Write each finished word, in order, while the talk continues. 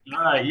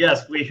All right.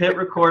 Yes, we hit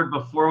record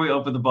before we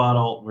open the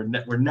bottle.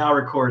 We're now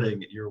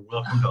recording. You're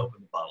welcome to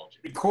open the bottle.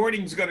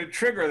 Recording's going to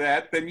trigger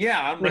that, then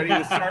yeah, I'm ready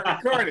to start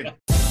recording.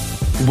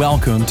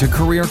 Welcome to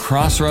Career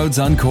Crossroads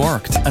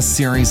Uncorked, a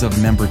series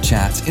of member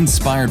chats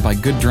inspired by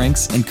good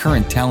drinks and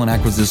current talent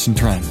acquisition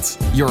trends.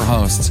 Your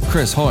hosts,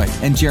 Chris Hoyt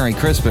and Jerry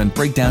Crispin,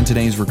 break down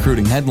today's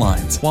recruiting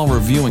headlines while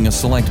reviewing a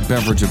select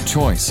beverage of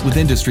choice with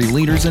industry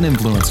leaders and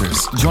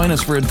influencers. Join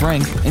us for a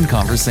drink and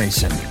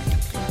conversation.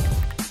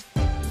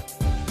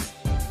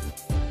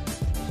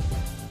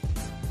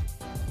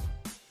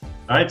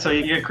 All right, so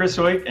you get Chris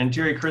Hoyt and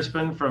Jerry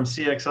Crispin from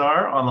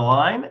CXR on the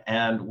line,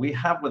 and we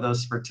have with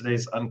us for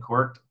today's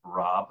Uncorked,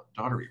 Rob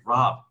Daugherty.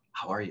 Rob,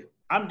 how are you?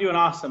 I'm doing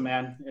awesome,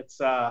 man.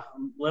 It's I'm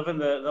living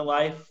the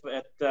life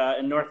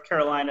in North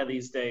Carolina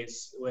these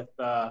days with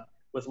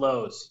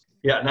Lowe's.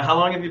 Yeah. Now, how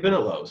long have you been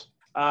at Lowe's?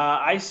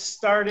 I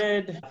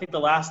started, I think, the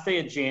last day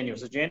of January.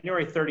 So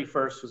January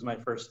 31st was my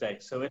first day.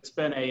 So it's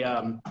been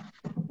a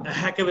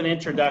heck of an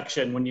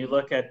introduction when you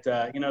look at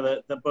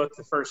the book,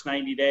 The First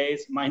 90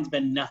 Days. Mine's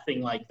been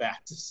nothing like that.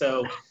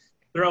 So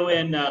throw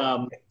in,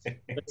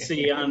 let's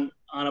see, on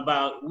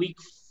about week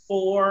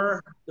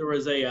 4, there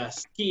was a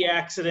ski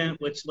accident,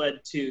 which led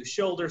to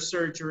shoulder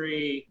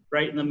surgery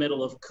right in the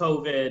middle of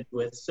COVID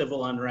with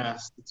civil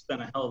unrest. It's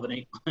been a hell of an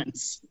 8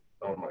 months.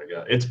 Oh my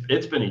God,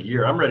 it's been a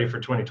year. I'm ready for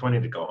 2020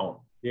 to go home.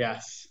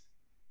 Yes.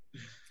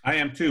 I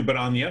am too, but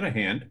on the other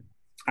hand,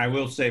 I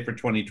will say for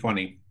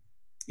 2020,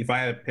 if I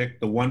had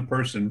picked the one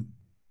person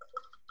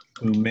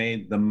who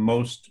made the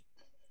most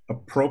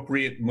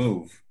appropriate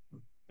move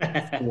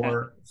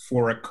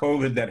for a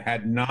COVID that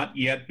had not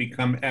yet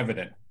become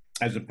evident,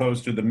 as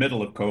opposed to the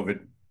middle of COVID,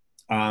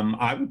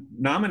 I would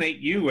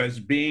nominate you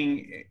as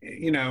being,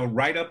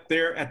 right up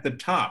there at the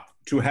top,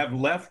 to have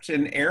left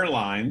an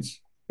airlines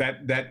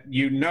that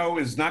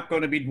is not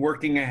going to be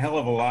working a hell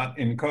of a lot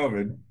in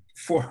COVID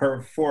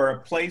for a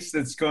place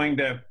that's going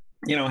to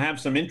have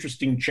some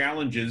interesting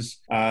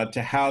challenges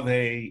to how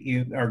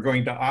they are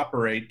going to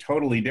operate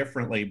totally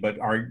differently, but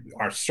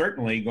are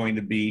certainly going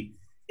to be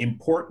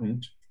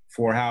important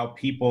for how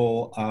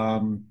people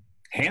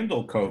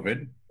handle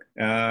COVID.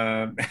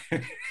 I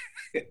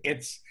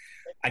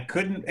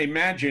couldn't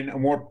imagine a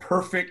more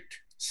perfect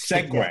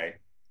segue,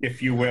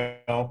 if you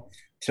will,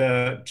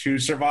 to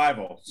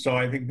survival. So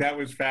I think that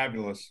was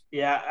fabulous.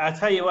 Yeah, I'll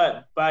tell you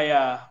what,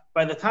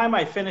 by the time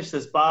I finished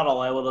this bottle,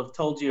 I would have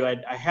told you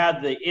I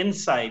had the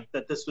insight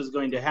that this was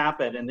going to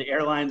happen and the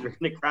airlines were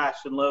going to crash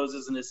and Lowe's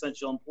as an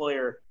essential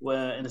employer,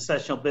 an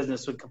essential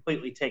business would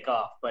completely take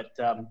off. But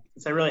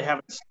since I really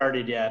haven't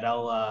started yet,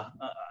 I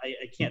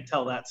can't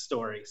tell that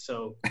story.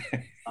 So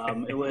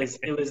it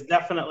was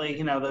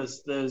definitely,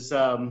 those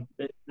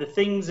the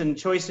things and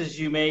choices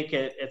you make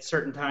at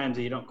certain times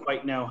that you don't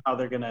quite know how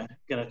they're gonna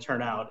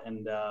turn out.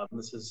 And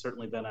this has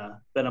certainly been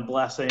a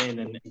blessing,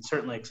 and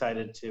certainly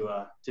excited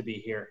to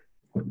be here.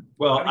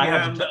 Well, I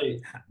have to tell you.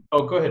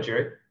 Oh, go ahead,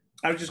 Jerry.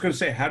 I was just going to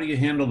say, how do you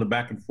handle the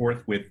back and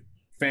forth with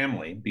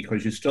family?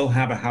 Because you still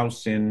have a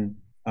house in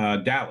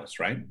Dallas,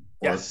 right?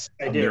 Yes,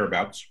 I do.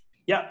 Thereabouts.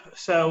 Yep.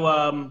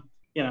 So,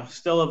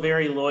 still a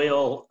very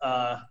loyal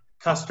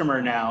customer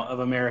now of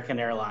American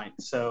Airlines.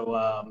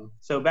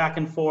 So, back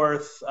and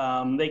forth,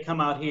 they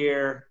come out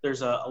here.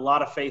 There's a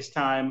lot of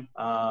FaceTime.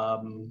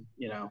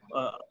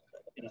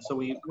 So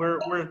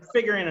we're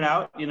figuring it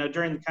out.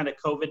 During the kind of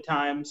COVID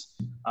times,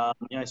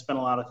 I spent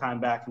a lot of time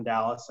back in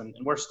Dallas, and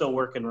we're still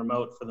working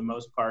remote for the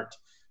most part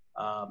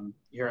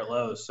here at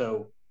Lowe's.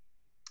 So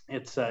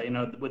it's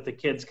with the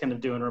kids kind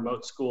of doing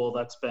remote school,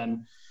 that's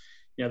been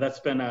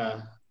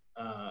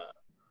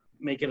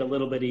make it a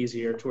little bit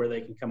easier to where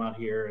they can come out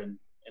here and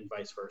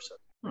vice versa.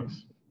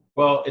 Nice.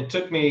 Well, it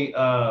took me,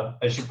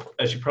 as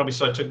you probably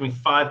saw, it took me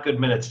 5 good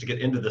minutes to get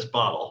into this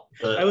bottle.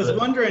 I was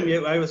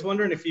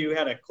wondering if you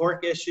had a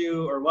cork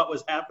issue or what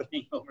was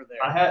happening over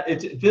there.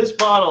 This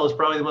bottle is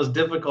probably the most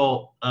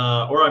difficult,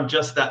 or I'm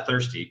just that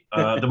thirsty.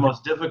 The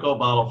most difficult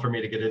bottle for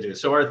me to get into.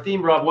 So our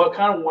theme, Rob, what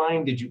kind of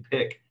wine did you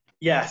pick?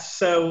 Yes.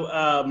 So,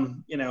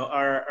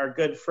 our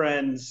good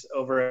friends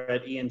over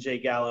at E&J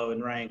Gallo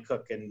and Ryan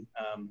Cook, and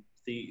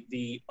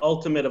the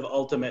ultimate of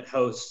ultimate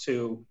hosts,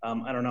 who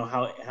I don't know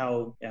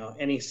how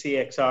any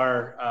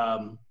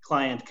CXR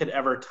client could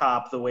ever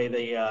top the way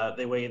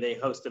they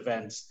host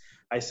events.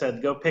 I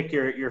said, go pick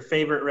your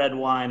favorite red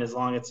wine, as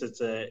long as it's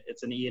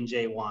an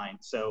E&J wine.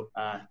 So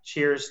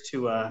cheers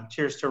to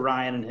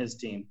Ryan and his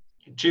team.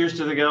 Cheers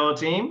to the Gallo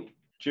team.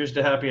 Cheers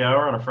to happy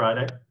hour on a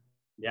Friday.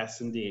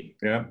 Yes, indeed.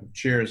 Yeah.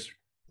 Cheers.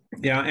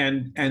 Yeah.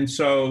 And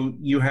so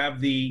you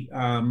have the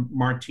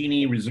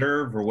Martini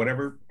Reserve or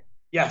whatever.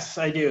 Yes,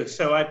 I do.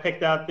 So I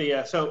picked out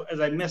so as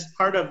I missed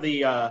part of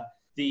the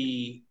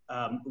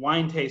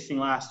wine tasting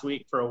last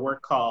week for a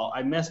work call,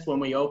 I missed when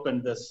we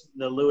opened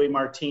the Louis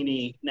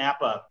Martini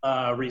Napa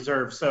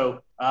Reserve.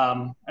 So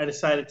I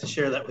decided to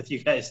share that with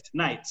you guys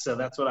tonight. So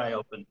that's what I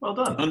opened. Well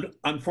done.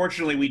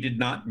 Unfortunately, we did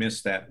not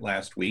miss that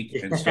last week.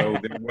 And so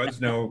there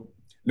was no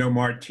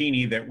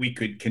martini that we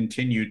could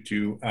continue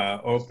to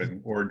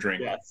open or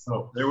drink. Yes.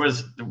 So there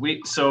was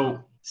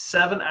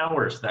 7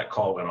 hours that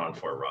call went on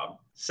for, Rob.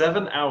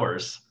 7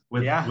 hours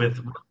with Yeah. with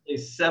roughly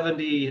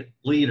 70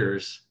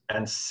 liters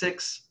and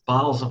 6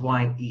 bottles of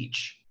wine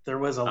each. There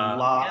was a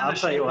lot. And I'll a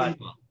tell you what. champagne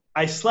bottle.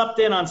 I slept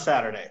in on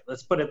Saturday.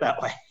 Let's put it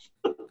that way.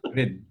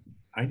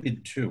 I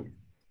did too.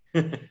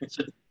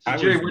 So, I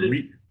Jerry, was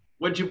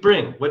what'd you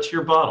bring? What's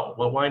your bottle?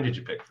 What wine did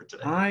you pick for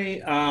today?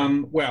 I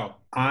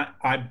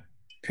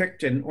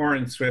picked an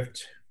Orin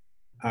Swift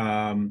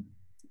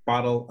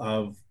bottle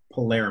of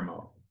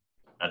Palermo.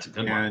 That's a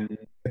good one. And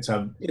it's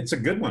a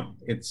good one.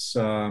 It's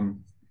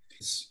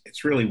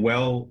really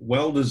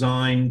well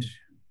designed.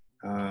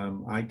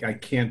 I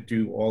can't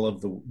do all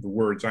of the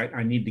words.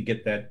 I need to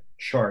get that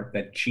chart,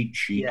 that cheat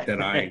sheet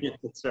that I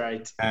That's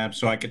right. have,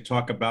 so I could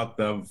talk about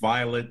the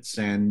violets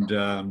and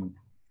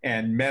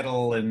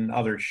metal and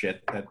other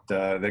shit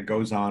that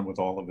goes on with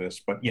all of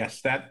this. But yes,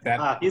 that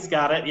He's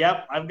got it.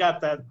 Yep, I've got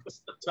that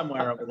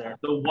somewhere over there.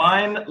 The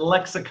wine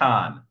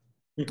lexicon.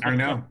 I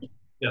know.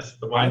 Yes,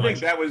 the wine. I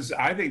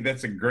think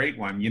that's a great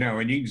one. And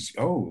you just,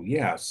 oh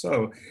yeah.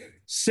 So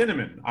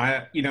cinnamon.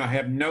 I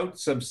have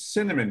notes of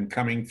cinnamon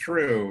coming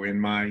through in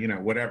my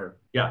whatever.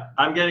 Yeah,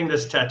 I'm getting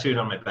this tattooed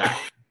on my back.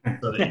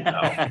 So that you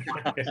know.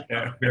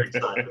 I'm very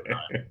excited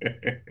about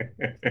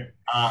it.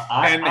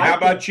 How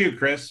about you,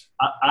 Chris?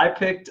 I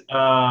picked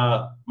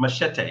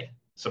Machete.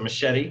 So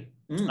Machete.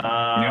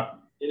 Yep.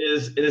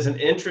 It is an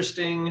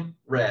interesting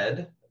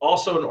red,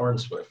 also an Orin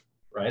Swift,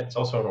 right? It's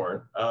also an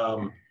Orin.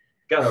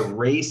 Got a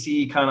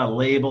racy kind of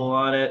label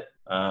on it,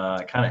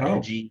 kind of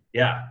edgy.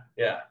 Yeah.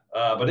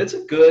 But it's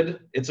a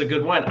good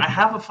wine. I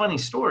have a funny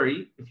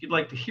story, if you'd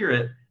like to hear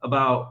it,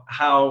 about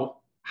how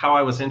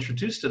I was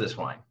introduced to this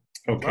wine.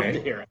 Love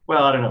to hear it.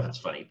 Well, I don't know if it's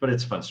funny, but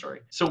it's a fun story.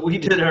 So we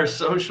did our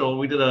social.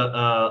 We did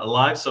a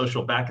live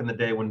social back in the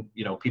day when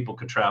people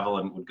could travel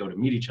and would go to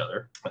meet each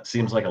other. It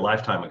seems like a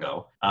lifetime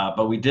ago,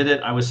 but we did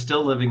it. I was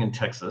still living in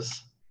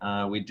Texas.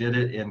 We did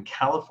it in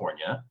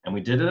California, and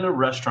we did it in a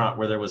restaurant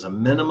where there was a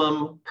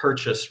minimum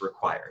purchase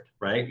required,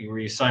 right?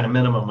 You sign a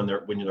minimum when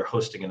they're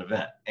hosting an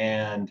event,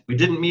 and we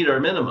didn't meet our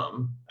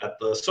minimum at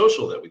the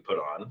social that we put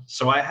on,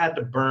 so I had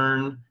to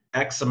burn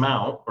X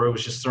amount, or it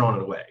was just throwing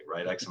it away,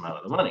 right? X amount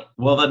of the money.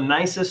 Well, the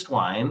nicest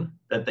wine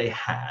that they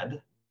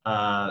had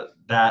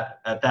that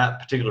at that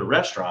particular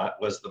restaurant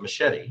was the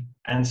Machete,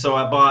 and so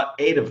I bought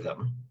 8 of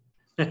them.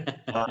 And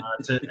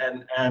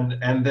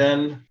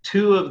then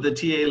 2 of the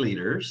TA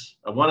leaders,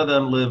 one of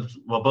them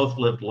both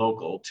lived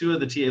local. 2 of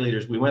the TA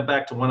leaders, we went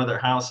back to one of their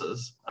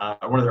houses,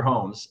 one of their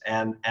homes,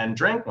 and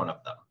drank one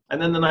of them.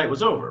 And then the night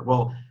was over.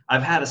 Well,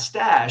 I've had a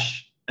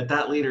stash at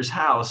that leader's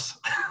house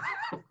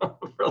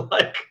for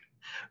like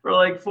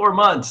 4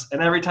 months.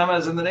 And every time I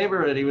was in the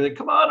neighborhood, he was like,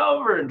 come on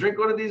over and drink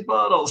one of these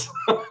bottles.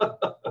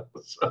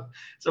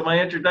 So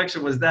my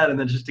introduction was that. And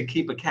then just to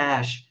keep a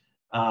cache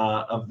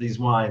of these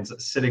wines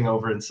sitting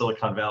over in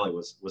Silicon Valley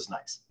was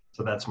nice.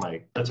 So that's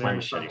my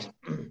Machete.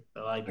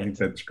 I think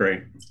that's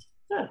great.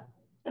 Yeah.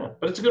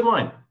 But it's a good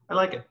wine. I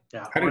like it.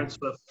 Yeah, Orin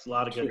Swift's a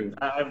lot of good.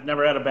 I've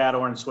never had a bad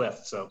Orin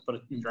Swift, but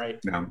it's great.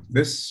 No,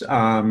 this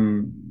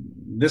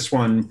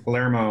one,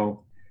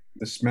 Palermo,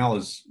 the smell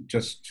is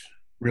just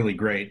really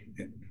great.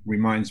 It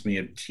reminds me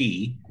of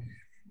tea,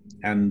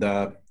 and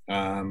the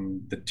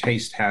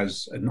taste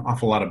has an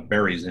awful lot of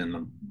berries in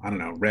them. I don't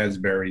know,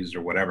 raspberries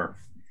or whatever,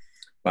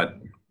 but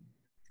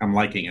I'm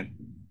liking it.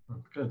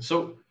 Good.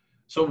 So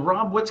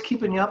Rob, what's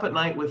keeping you up at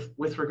night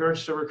with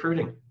regards to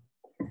recruiting?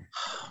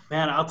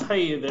 Man, I'll tell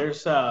you,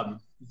 there's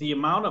the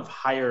amount of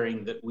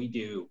hiring that we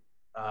do,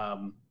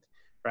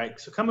 right?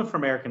 So coming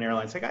from American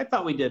Airlines, I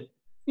thought we did,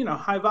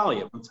 high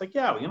volume. It's like,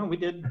 yeah, we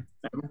did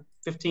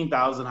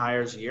 15,000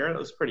 hires a year. That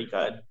was pretty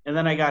good. And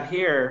then I got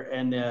here,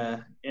 and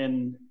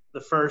in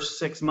the first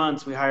 6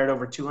 months, we hired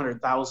over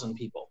 200,000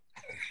 people.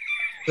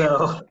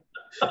 So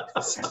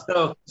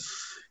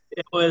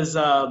it was,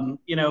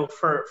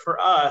 for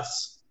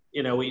us,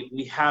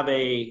 we have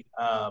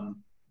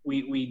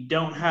we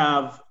don't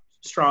have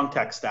strong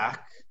tech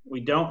stack. We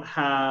don't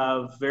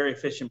have very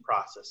efficient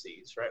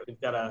processes, right?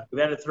 We've got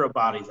to throw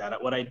bodies at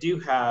it. What I do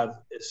have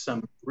is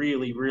some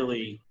really,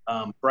 really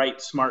bright,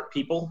 smart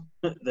people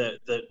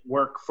that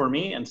work for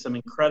me, and some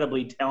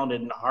incredibly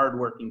talented and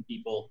hardworking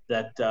people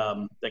that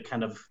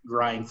kind of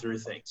grind through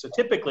things. So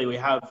typically we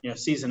have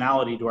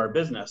seasonality to our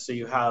business. So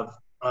you have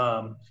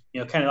kind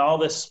of all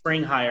this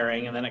spring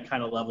hiring, and then it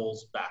kind of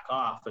levels back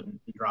off and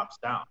drops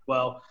down.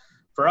 Well,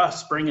 for us,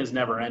 spring has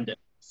never ended.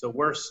 So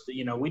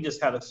we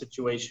just had a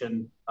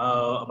situation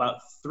about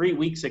 3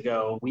 weeks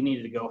ago. We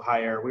needed to go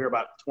hire. We were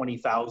about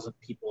 20,000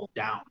 people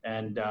down,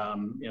 and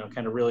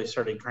kind of really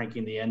started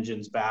cranking the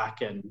engines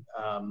back, and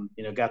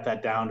got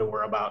that down to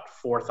we're about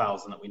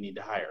 4,000 that we need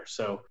to hire.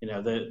 So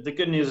the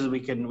good news is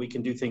we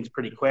can do things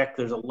pretty quick.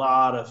 There's a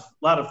lot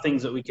of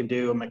things that we can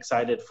do. I'm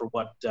excited for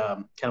what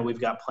kind of we've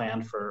got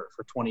planned for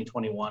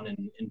 2021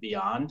 and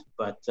beyond.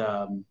 But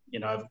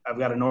I've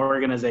got an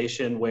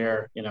organization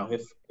where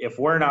if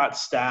we're not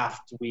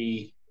staffed,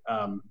 we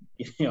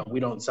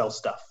don't sell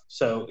stuff.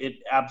 So it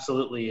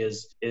absolutely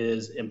is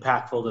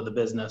impactful to the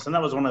business. And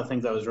that was one of the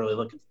things I was really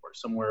looking for,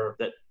 somewhere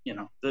that,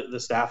 the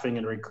staffing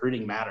and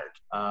recruiting mattered.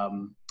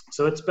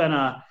 So it's been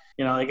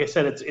like I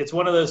said, it's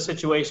one of those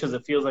situations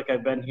that feels like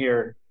I've been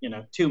here,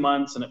 2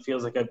 months, and it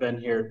feels like I've been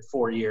here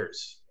 4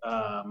 years,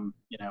 and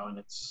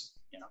it's,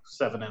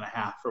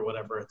 7.5 or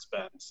whatever it's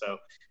been. So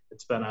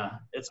it's been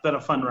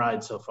a fun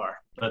ride so far.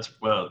 That's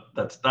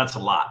a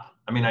lot.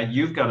 I mean,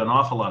 you've got an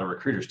awful lot of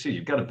recruiters too.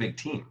 You've got a big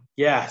team.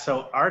 Yeah.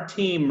 So our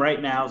team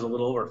right now is a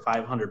little over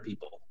 500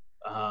 people,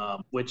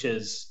 which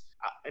is,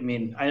 I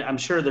mean, I'm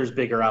sure there's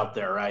bigger out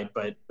there, right?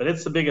 But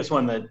it's the biggest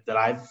one that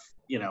I've,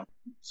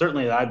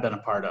 certainly that I've been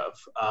a part of.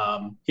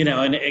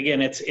 And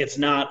again, it's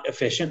not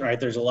efficient, right?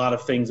 There's a lot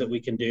of things that we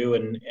can do,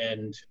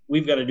 and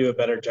we've got to do a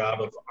better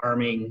job of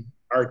arming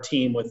our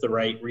team with the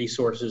right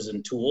resources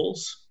and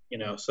tools,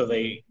 so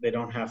they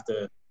don't have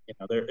to,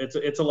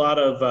 it's a lot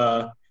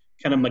of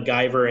kind of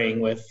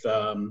MacGyvering with,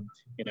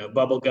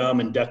 bubble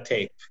gum and duct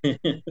tape.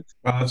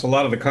 Well, it's a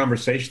lot of the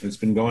conversation that's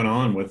been going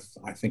on with,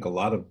 I think, a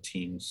lot of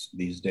teams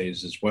these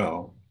days as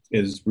well,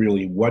 is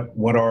really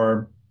what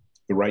are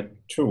the right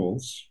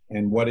tools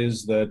and what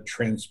is the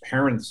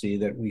transparency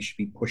that we should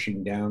be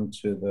pushing down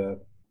to the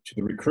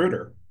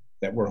recruiter,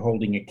 that we're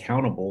holding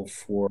accountable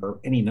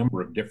for any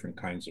number of different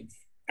kinds of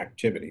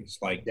activities,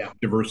 like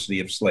diversity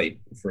of slate,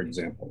 for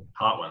example.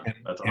 Hot one.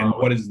 And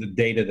what is the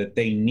data that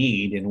they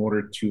need in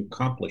order to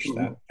accomplish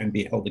that and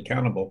be held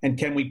accountable? And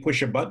can we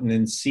push a button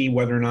and see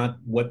whether or not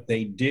what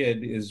they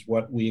did is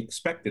what we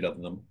expected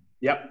of them?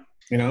 Yep.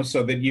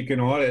 So that you can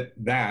audit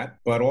that,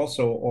 but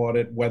also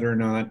audit whether or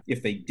not,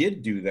 if they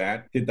did do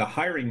that, did the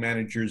hiring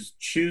managers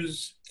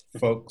choose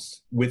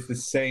folks with the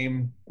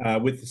same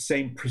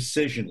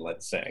precision,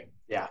 let's say.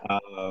 Yeah.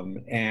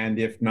 And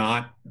if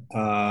not,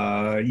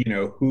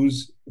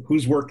 who's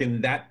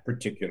working that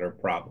particular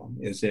problem?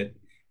 Is it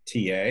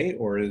TA,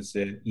 or is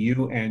it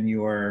you and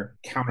your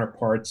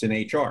counterparts in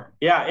HR?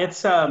 Yeah,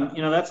 it's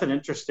that's an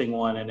interesting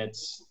one, and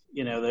it's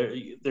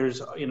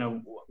there's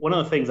one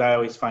of the things I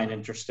always find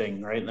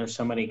interesting, right? And there's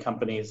so many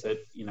companies that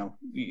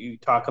you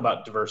talk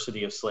about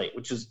diversity of slate,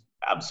 which is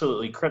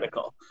absolutely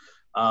critical.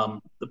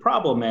 The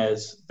problem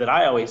is that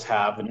I always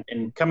have,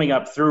 and coming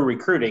up through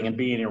recruiting and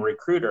being a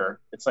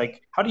recruiter, it's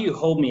like, how do you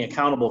hold me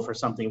accountable for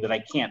something that I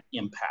can't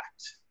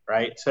impact,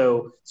 right?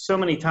 So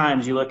many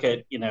times you look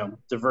at,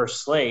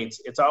 diverse slates,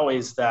 it's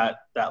always that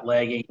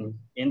lagging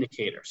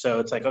indicator. So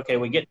it's like, okay,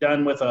 we get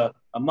done with a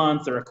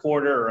month or a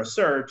quarter or a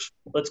search,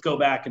 let's go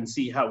back and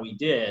see how we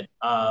did,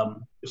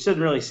 which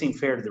doesn't really seem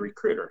fair to the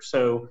recruiter.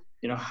 So,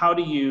 how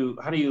do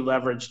you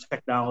leverage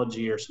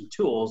technology or some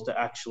tools to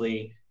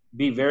actually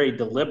be very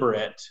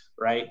deliberate,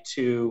 right,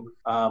 to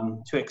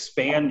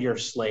expand your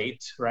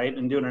slate, right,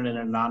 and doing it in an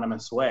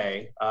anonymous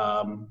way,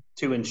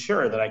 to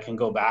ensure that I can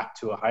go back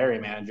to a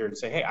hiring manager and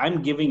say, hey,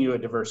 I'm giving you a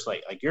diverse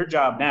slate. Like, your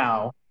job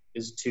now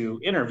is to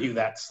interview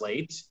that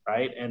slate,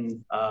 right,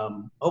 and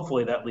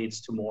hopefully that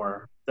leads to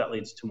more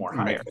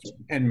hires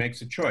and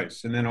makes a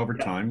choice, and then over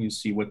time you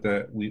see what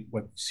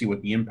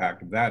the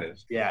impact of that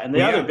is. Yeah, and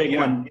the other big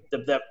one,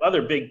 that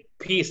other big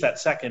piece, that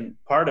second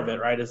part of it,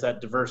 right, is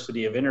that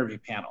diversity of interview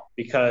panel.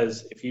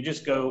 Because if you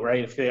just go,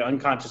 right, if you're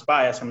unconscious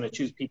bias, I'm going to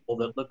choose people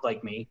that look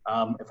like me.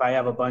 If I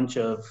have a bunch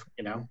of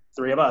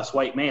 3 of us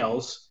white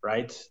males,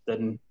 right,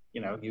 then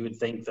you would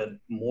think that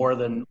more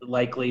than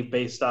likely,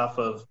 based off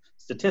of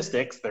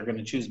statistics, they're going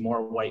to choose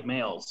more white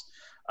males.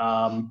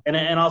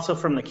 And also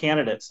from the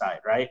candidate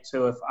side, right?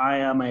 So if I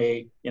am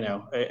a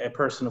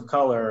person of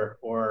color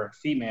or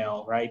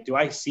female, right, do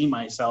I see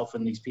myself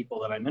in these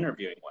people that I'm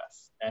interviewing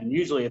with? And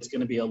usually it's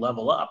going to be a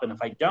level up. And if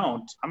I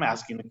don't, I'm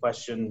asking the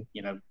question,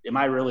 am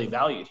I really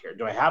valued here?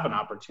 Do I have an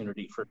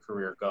opportunity for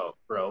career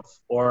growth?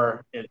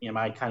 Or am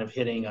I kind of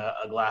hitting a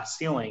glass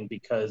ceiling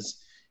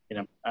because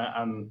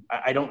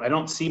I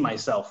don't see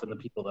myself in the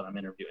people that I'm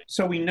interviewing.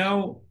 So we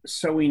know,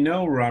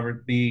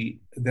 Robert,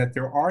 that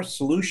there are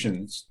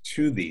solutions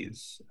to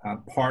these,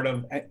 part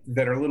of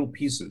that are little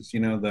pieces.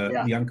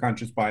 The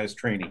unconscious bias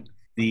training,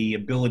 the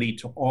ability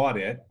to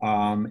audit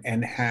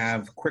and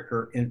have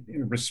quicker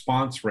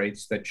response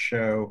rates that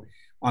show,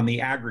 on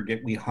the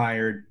aggregate, we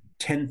hired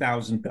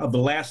 10,000 of the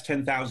last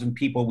 10,000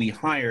 people we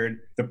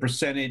hired, the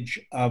percentage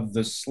of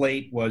the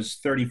slate was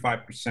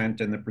 35%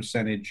 and the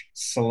percentage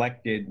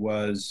selected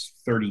was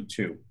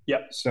 32.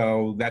 Yep.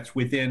 So that's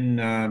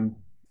within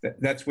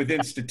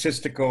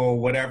statistical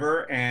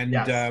whatever,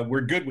 and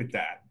we're good with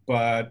that.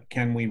 But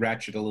can we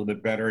ratchet a little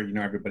bit better?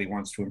 Everybody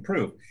wants to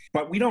improve,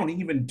 but we don't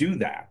even do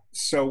that.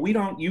 So we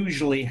don't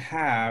usually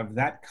have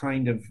that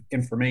kind of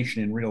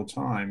information in real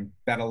time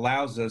that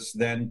allows us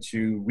then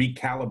to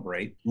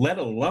recalibrate, let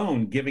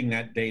alone giving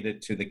that data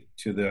to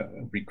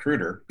the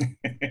recruiter.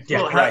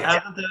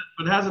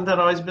 Hasn't that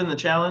always been the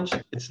challenge?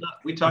 It's not.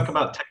 We talk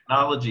about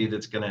technology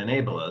that's going to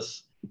enable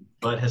us,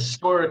 but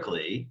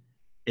historically,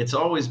 it's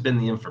always been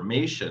the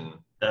information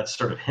that's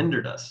sort of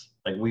hindered us.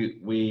 Like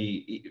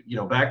we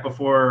back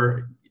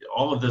before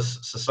all of this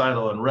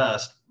societal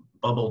unrest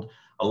bubbled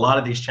a lot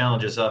of these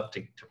challenges up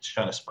to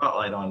shine a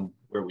spotlight on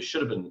where we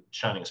should have been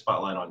shining a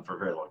spotlight on for a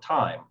very long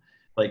time.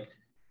 Like,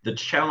 the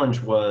challenge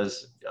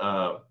was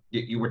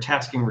you were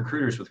tasking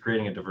recruiters with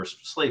creating a diverse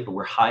slate, but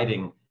we're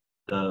hiding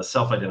the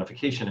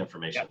self-identification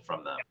information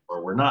from them,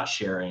 or we're not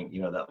sharing,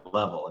 that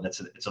level. And it's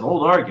an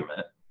old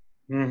argument,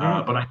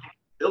 but I think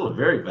it's still a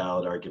very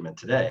valid argument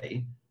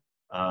today.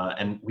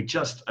 And we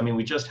just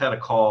had a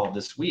call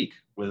this week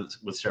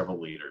with several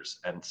leaders,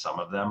 and some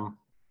of them,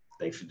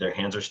 their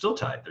hands are still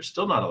tied. They're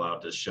still not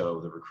allowed to show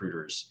the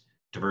recruiters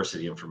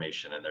diversity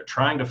information, and they're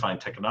trying to find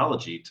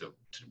technology to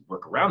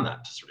work around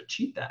that, to sort of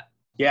cheat that.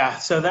 Yeah.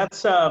 So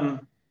that's,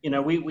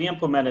 we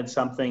implemented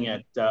something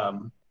at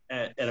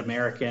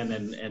American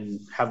and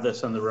have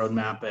this on the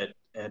roadmap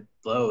at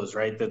Lowe's,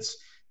 right? That's,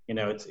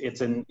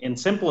 it's in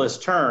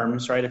simplest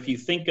terms, right? If you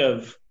think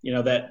of,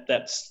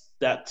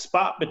 that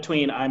spot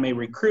between I'm a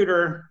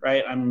recruiter,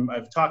 right?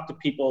 I've talked to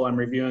people, I'm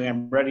reviewing,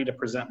 I'm ready to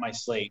present my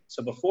slate.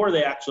 So before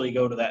they actually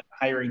go to that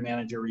hiring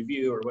manager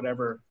review or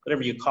whatever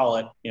you call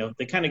it,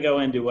 they kind of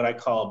go into what I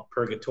call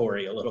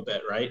purgatory a little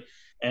bit, right?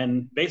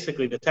 And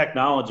basically the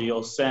technology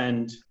will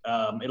send,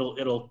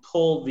 it'll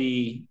pull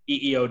the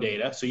EEO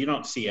data, so you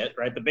don't see it,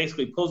 right? But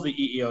basically pulls the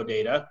EEO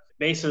data,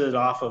 bases it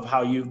off of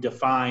how you've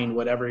defined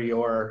however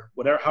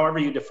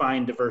you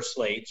define diverse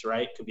slates,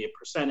 right? Could be a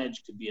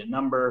percentage, could be a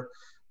number.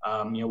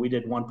 We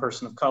did one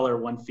person of color,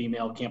 one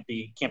female, can't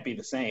be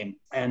the same.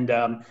 And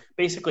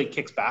basically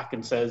kicks back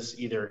and says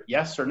either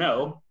yes or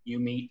no, you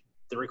meet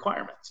the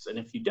requirements. And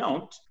if you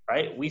don't,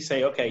 right, we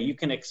say, okay, you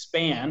can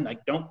expand,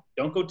 like don't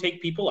go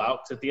take people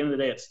out, because at the end of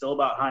the day, it's still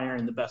about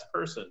hiring the best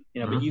person,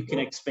 but you can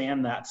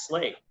expand that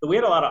slate. But we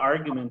had a lot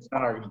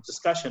of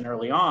discussion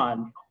early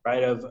on,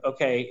 right, of,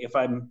 okay, if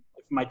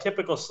my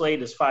typical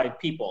slate is 5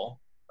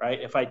 people, right?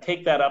 If I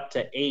take that up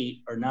to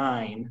 8 or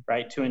 9,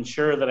 right, to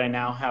ensure that I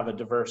now have a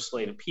diverse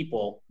slate of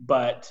people,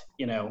 but,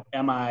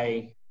 am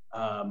I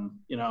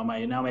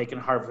now making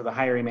it hard for the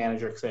hiring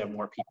manager because they have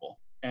more people?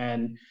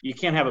 And you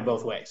can't have it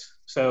both ways.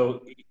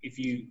 So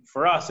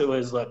for us, it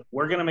was, look,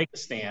 we're going to make a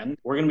stand.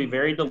 We're going to be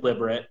very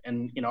deliberate.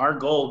 And, our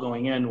goal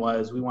going in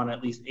was we want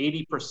at least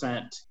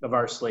 80% of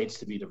our slates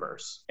to be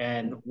diverse.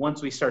 And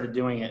once we started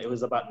doing it, it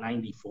was about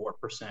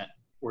 94%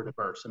 were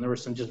diverse, and there were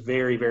some just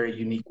very, very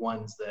unique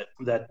ones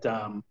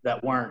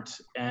that weren't.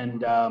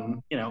 And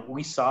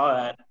we saw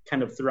that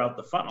kind of throughout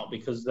the funnel,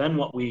 because then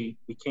what we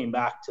came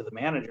back to the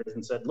managers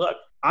and said, look,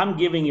 I'm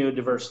giving you a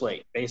diverse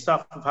slate based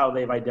off of how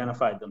they've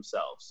identified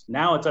themselves.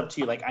 Now it's up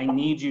to you. Like, I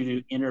need you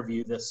to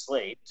interview this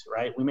slate,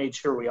 right? We made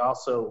sure we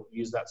also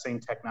use that same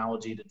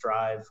technology to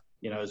drive,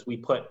 as we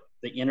put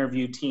the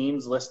interview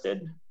teams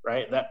listed,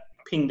 right? That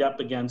pinged up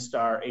against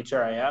our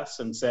HRIS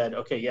and said,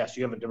 okay, yes,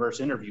 you have a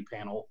diverse interview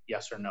panel,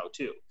 yes or no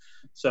too.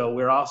 So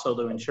we're also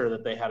to ensure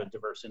that they had a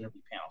diverse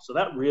interview panel. So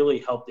that really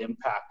helped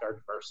impact our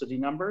diversity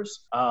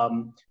numbers,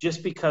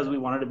 just because we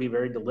wanted to be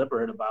very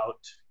deliberate about,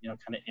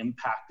 kind of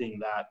impacting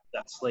that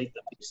slate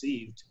that we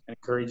received and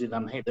encouraging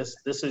them, hey,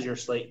 this is your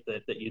slate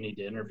that you need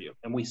to interview.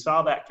 And we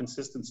saw that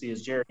consistency,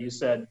 as Jerry, you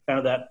said, kind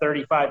of that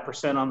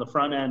 35% on the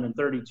front end and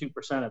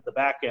 32% at the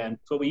back end.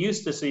 So what we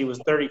used to see was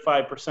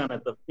 35%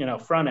 at the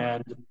front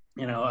end,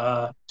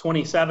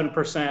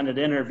 27% at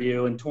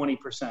interview and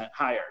 20%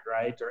 hired,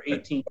 right? Or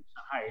 18%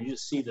 hired. You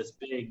just see this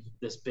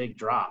big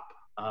drop.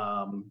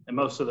 And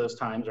most of those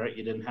times, right,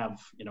 you didn't have,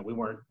 we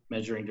weren't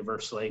measuring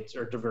diverse slates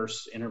or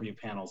diverse interview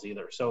panels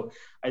either. So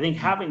I think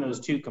having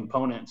those two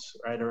components,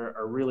 right,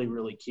 are really,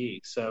 really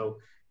key. So,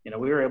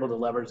 we were able to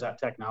leverage that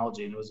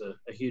technology, and it was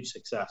a huge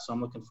success. So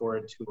I'm looking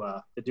forward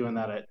to doing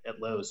that at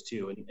Lowe's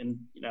too. And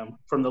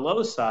from the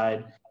Lowe's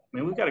side,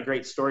 we've got a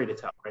great story to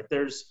tell, right?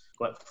 There's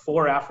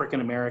 4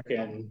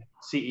 African-American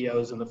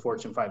CEOs in the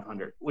Fortune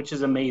 500, which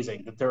is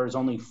amazing that there is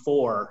only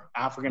 4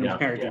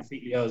 African-American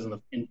CEOs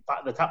in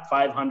the top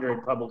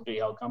 500 publicly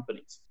held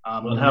companies.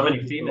 Well, how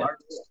many females?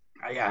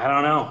 I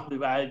don't know.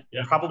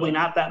 Probably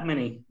not that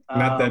many.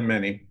 Not that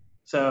many.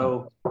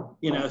 So,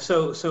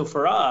 so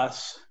for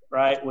us,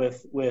 right,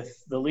 with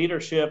the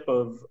leadership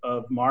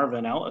of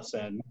Marvin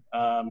Ellison,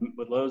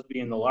 with Lowe's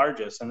being the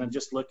largest, and then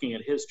just looking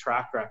at his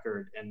track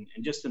record and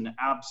just an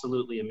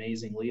absolutely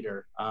amazing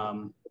leader,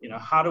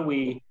 how do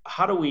we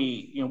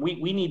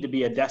we need to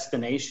be a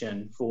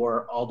destination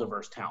for all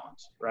diverse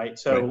talents, right?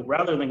 So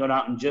rather than going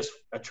out and just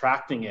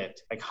attracting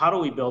it, like, how do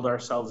we build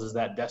ourselves as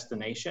that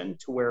destination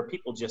to where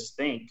people just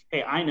think,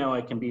 hey, I know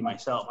I can be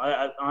myself.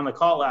 On the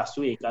call last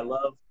week, I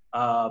love,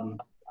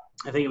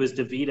 I think it was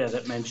DaVita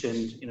that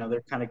mentioned,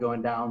 they're kind of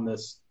going down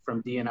this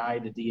from D&I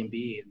to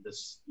D&B, and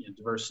this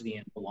diversity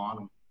and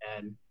belonging.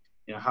 And,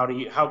 how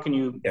can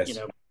you, yes,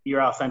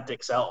 your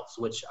authentic selves,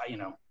 which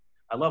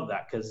I love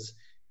that, because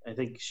I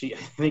think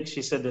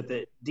she said that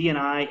the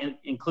D&I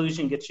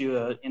inclusion gets you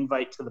an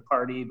invite to the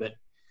party, but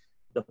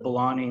the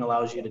belonging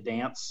allows you to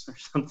dance or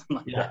something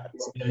like that.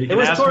 It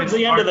was towards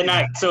the end of the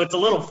night, so it's a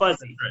little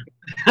fuzzy.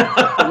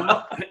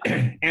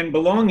 And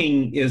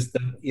belonging is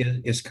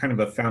kind of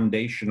a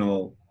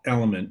foundational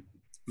element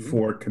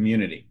for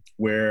community,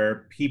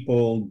 where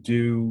people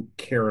do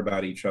care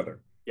about each other.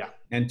 Yeah.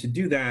 And to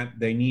do that,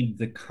 they need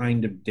the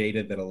kind of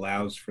data that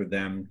allows for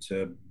them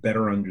to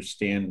better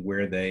understand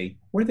where they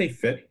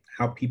fit,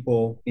 how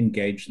people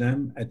engage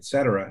them, et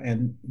cetera.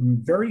 And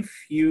very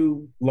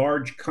few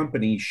large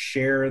companies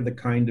share the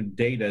kind of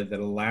data that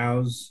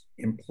allows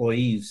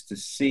employees to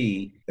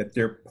see that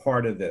they're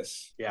part of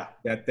this,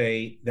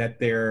 that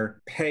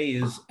their pay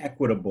is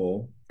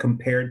equitable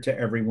compared to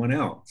everyone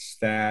else,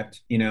 that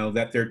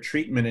their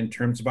treatment in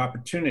terms of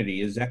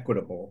opportunity is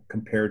equitable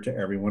compared to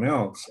everyone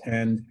else.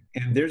 And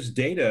there's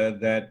data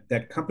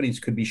that companies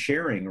could be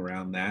sharing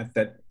around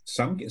that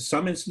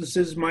some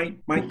instances might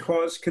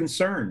cause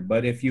concern,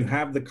 but if you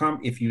have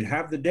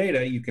the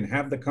data, you can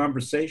have the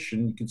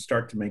conversation, you can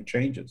start to make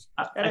changes.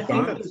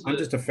 I'm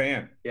just a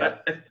fan. Yeah,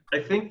 I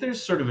think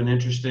there's sort of an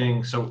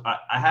interesting. So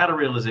I had a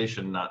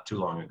realization not too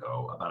long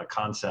ago about a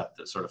concept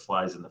that sort of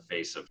flies in the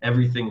face of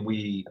everything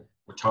we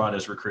were taught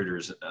as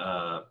recruiters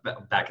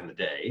back in the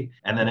day,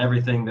 and then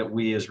everything that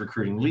we as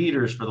recruiting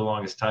leaders for the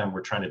longest time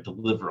were trying to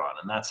deliver on,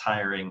 and that's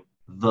hiring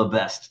the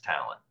best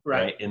talent,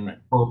 right? In the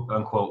quote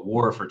unquote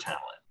war for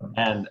talent.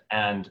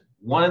 And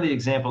one of the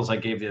examples I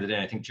gave the other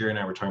day, I think Jerry and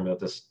I were talking about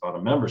this on a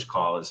members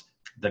call, is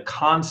the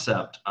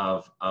concept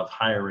of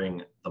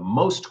hiring the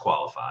most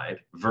qualified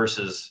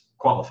versus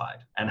qualified,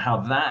 and how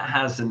that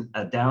has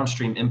a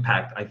downstream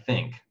impact, I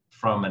think,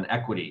 from an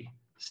equity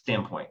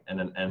standpoint.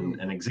 And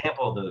an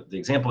example, the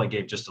example I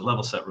gave just to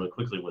level set really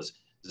quickly was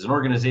there's an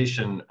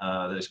organization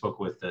that I spoke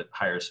with that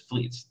hires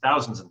fleets,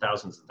 thousands and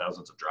thousands and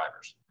thousands of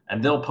drivers.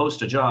 And they'll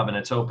post a job and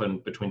it's open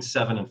between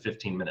 7 and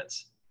 15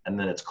 minutes, and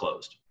then it's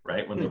closed,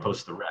 right, when they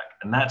post the rec.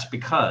 And that's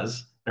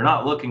because they're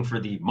not looking for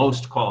the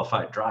most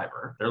qualified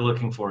driver. They're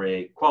looking for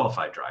a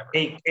qualified driver.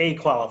 A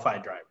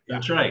qualified driver.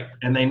 That's right.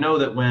 And they know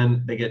that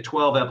when they get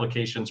 12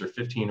 applications or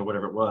 15 or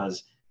whatever it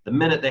was, the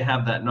minute they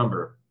have that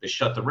number, they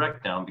shut the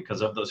rec down,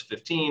 because of those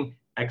 15,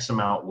 X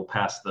amount will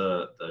pass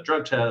the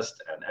drug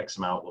test and X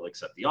amount will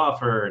accept the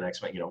offer, and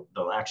X amount,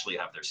 they'll actually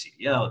have their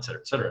CDL, et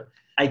cetera, et cetera.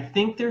 I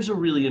think there's a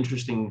really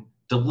interesting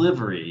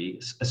delivery,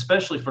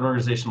 especially for an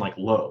organization like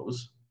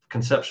Lowe's,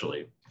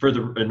 conceptually,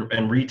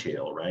 and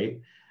retail, right?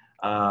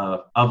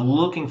 Of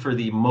looking for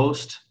the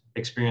most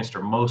experienced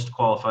or most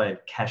qualified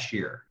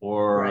cashier,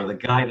 or the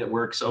guy that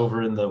works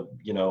over in the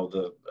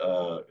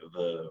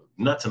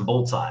nuts and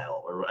bolts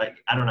aisle, or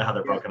I don't know how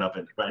they're broken up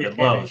in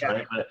Lowe's,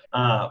 right?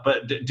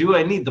 But do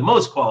I need the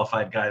most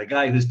qualified guy, the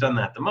guy who's done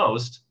that the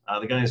most,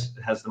 the guy who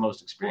has the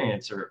most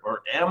experience, or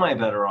am I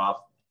better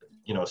off,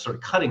 sort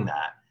of cutting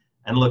that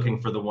and looking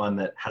for the one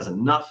that has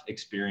enough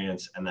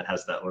experience and that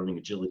has that learning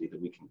agility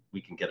that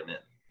we can get them in?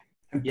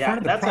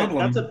 And that's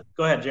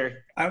go ahead, Jerry.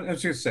 I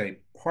was going to say,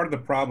 part of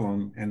the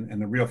problem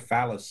and the real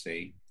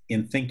fallacy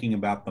in thinking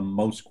about the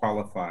most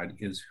qualified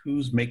is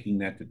who's making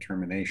that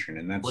determination,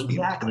 and that's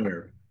the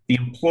employer. The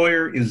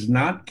employer is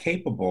not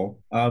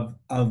capable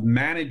of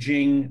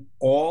managing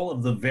all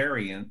of the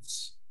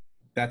variance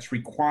that's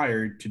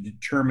required to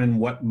determine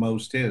what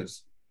most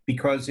is,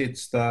 because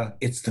it's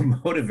the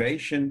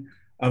motivation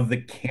of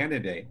the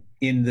candidate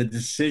in the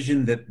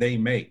decision that they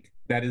make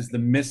that is the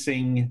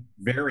missing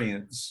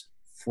variance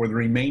for the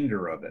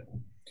remainder of it.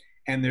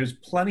 And there's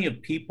plenty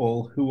of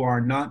people who are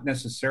not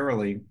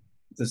necessarily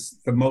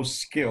the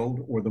most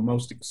skilled or the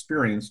most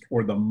experienced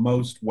or the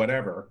most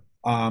whatever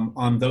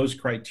on those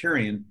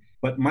criterion,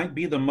 but might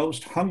be the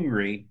most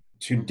hungry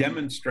to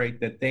demonstrate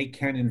that they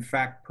can in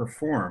fact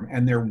perform,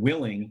 and they're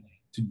willing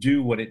to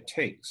do what it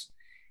takes.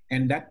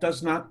 And that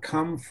does not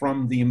come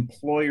from the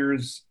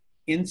employer's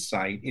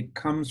insight. It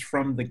comes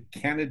from the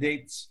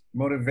candidate's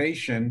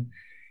motivation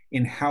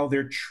in how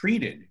they're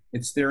treated.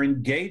 It's their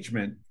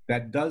engagement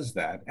that does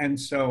that. And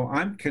so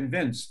I'm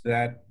convinced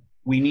that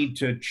we need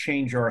to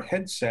change our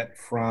headset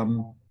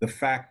from the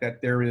fact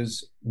that there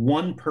is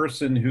one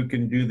person who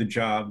can do the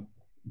job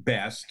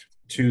best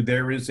to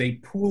there is a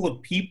pool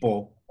of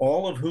people,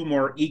 all of whom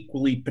are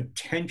equally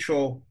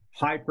potential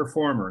high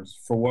performers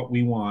for what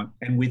we want.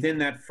 And within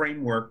that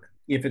framework,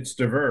 if it's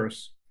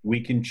diverse,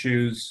 we can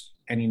choose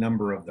any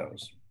number of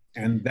those.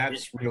 And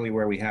that's really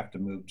where we have to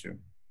move to.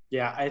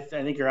 Yeah, I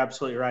think you're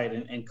absolutely right.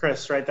 And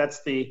Chris, right,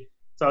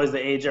 it's always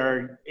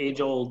the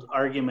age-old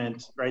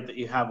argument, right, that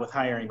you have with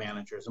hiring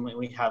managers. And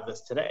we have this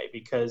today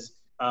because,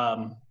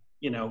 I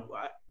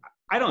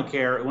don't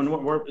care when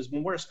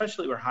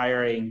we're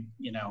hiring,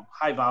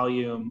 high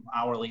volume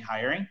hourly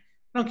hiring.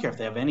 I don't care if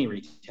they have any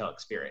retail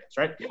experience,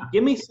 right? Yeah.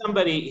 Give me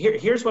somebody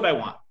here's what I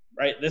want,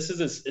 right? This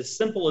is as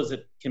simple as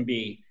it can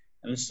be.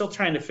 And I'm still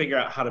trying to figure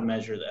out how to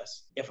measure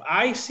this. If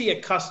I see a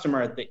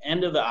customer at the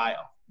end of the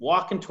aisle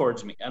walking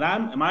towards me,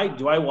 and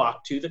do I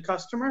walk to the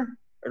customer,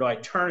 or do I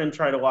turn and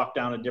try to walk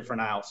down a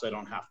different aisle so I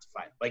don't have to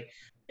find? Like,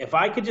 if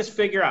I could just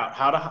figure out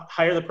how to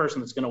hire the person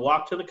that's going to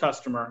walk to the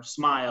customer,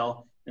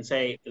 smile, and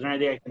say, "Is there an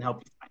idea I can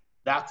help you find?"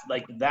 That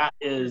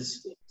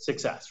is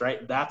success,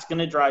 right? That's going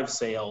to drive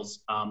sales.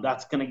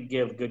 That's going to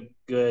give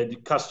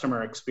good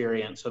customer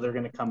experience, so they're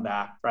going to come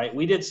back, right?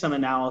 We did some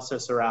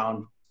analysis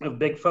around a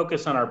big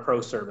focus on our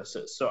pro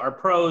services. So our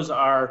pros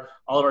are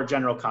all of our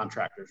general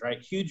contractors, right?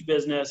 Huge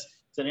business.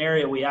 It's an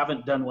area we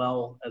haven't done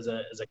well as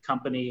a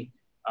company.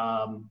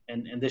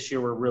 And this year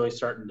we're really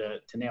starting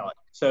to nail it.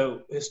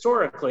 So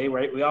historically,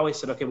 right, we always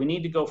said, okay, we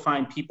need to go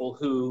find people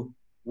who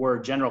were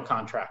general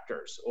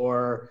contractors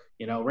or,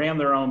 ran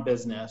their own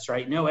business,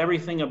 right? Know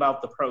everything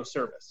about the pro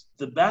service.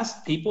 The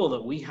best people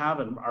that we have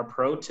in our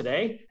pro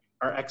today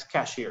are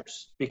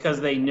ex-cashiers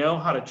because they know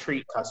how to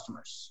treat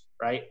customers,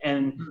 right?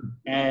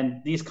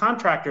 And these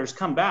contractors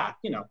come back,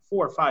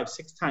 4, 5,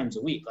 6 times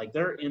a week. Like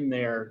they're in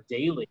there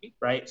daily,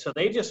 right? So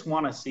they just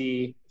want to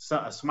see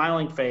a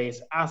smiling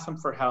face, ask them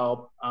for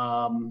help.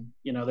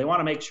 They want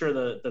to make sure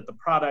that the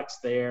product's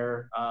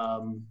there.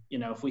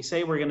 If we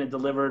say we're going to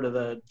deliver to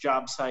the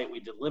job site, we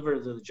deliver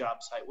to the job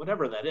site,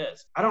 whatever that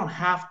is. I don't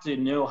have to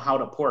know how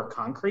to pour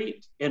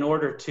concrete in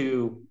order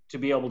to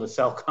be able to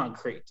sell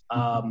concrete.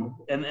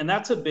 And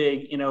that's a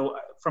big,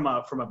 from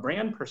a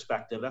brand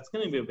perspective, that's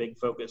going to be a big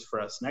focus for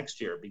us next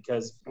year,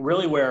 because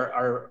really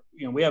where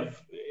we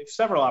have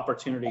several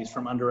opportunities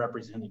from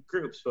underrepresented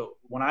groups, but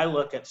when I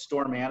look at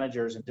store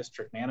managers and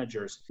district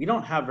managers, we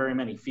don't have very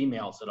many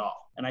females at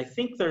all. And I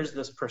think there's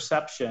this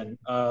perception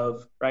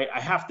of, right, I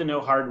have to know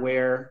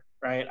hardware,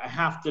 right? I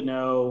have to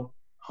know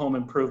home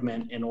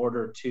improvement in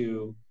order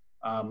to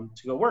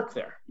go work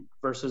there,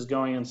 versus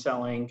going and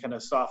selling kind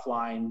of soft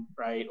line,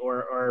 right?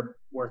 Or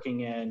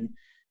working in,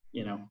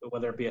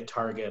 whether it be a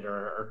Target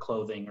or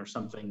clothing or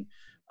something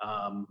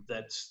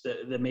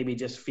that maybe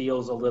just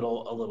feels a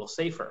little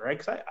safer, right?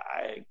 Because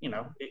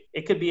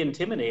it could be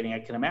intimidating. I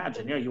can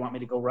imagine, you want me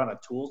to go run a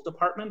tools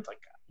department? Like,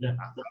 yeah.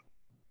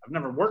 I've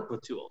never worked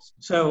with tools.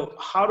 So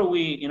how do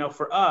we,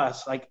 for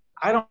us, like,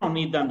 I don't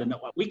need them to know.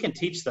 We can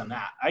teach them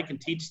that. I can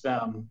teach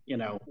them,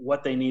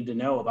 what they need to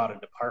know about a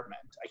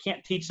department. I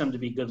can't teach them to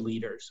be good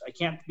leaders. I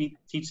can't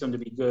teach them to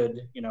be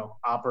good,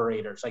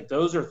 operators. Like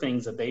those are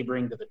things that they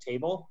bring to the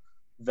table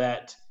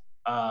that,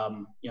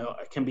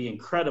 can be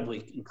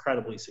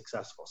incredibly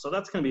successful. So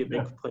that's going to be a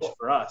big push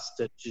for us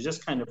to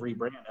just kind of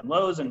rebrand. And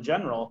Lowe's in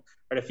general,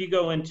 right? If you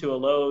go into a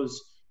Lowe's,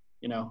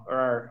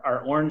 or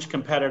our orange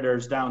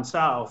competitors down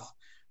south,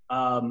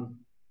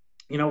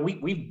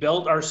 we've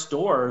built our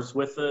stores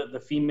with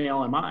the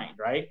female in mind,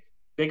 right?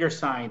 Bigger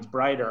signs,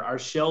 brighter, our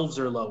shelves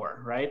are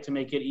lower, right? To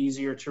make it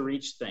easier to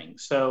reach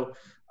things. So,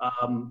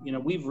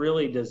 we've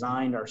really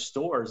designed our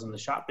stores and the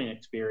shopping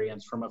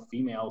experience from a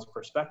female's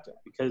perspective,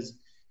 because,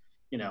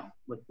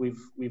 look,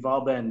 we've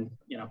all been,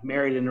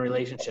 married in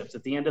relationships.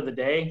 At the end of the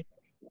day,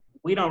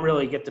 we don't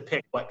really get to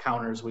pick what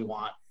counters we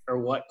want or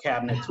what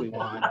cabinets we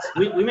want.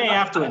 We may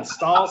have to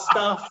install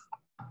stuff,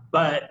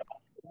 but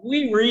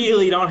we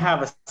really don't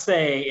have a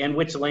say in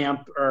which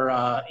lamp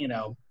or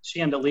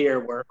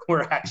chandelier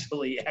we're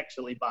actually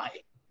buying.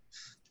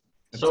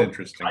 That's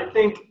interesting.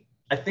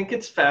 I think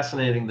it's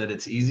fascinating that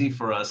it's easy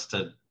for us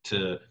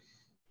to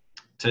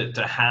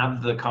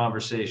have the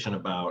conversation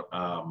about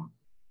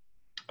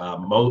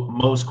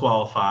most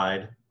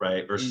qualified,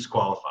 right, versus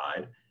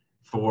qualified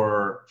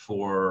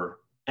for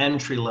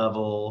entry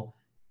level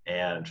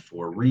and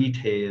for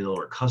retail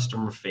or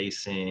customer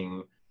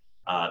facing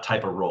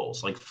type of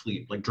roles, like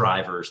fleet, like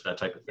drivers, that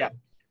type of thing. Yeah.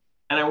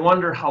 And I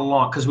wonder how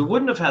long, because we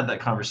wouldn't have had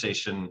that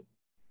conversation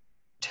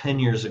 10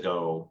 years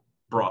ago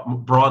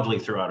broadly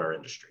throughout our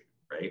industry,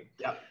 right?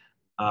 Yeah.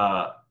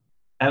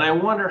 And I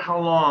wonder how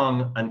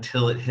long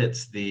until it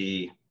hits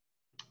the,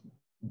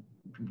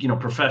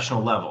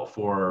 professional level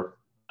for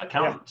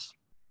accountants,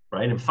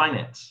 right? And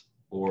finance,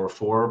 or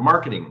for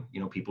marketing,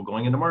 people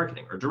going into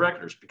marketing or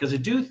directors, because I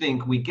do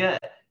think we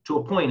get to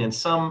a point in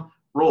some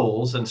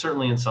roles and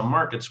certainly in some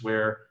markets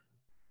where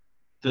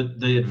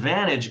the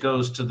advantage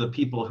goes to the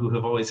people who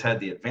have always had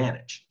the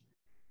advantage.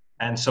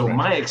 And so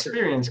my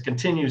experience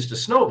continues to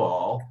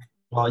snowball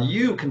while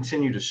you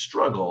continue to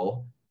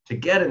struggle to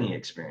get any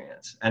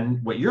experience.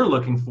 And what you're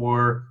looking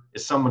for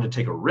is someone to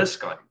take a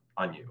risk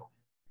on you,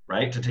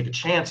 right? To take a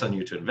chance on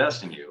you, to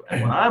invest in you.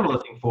 And what I'm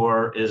looking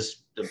for is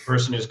the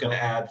person who's going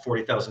to add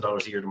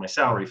 $40,000 a year to my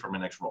salary for my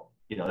next role,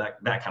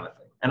 that kind of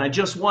thing. And I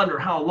just wonder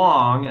how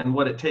long and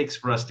what it takes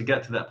for us to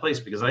get to that place,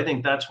 because I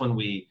think that's when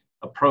we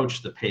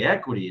approach the pay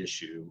equity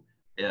issue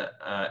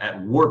at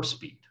warp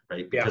speed,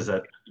 right? Because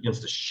that begins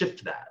to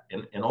shift that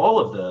in all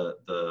of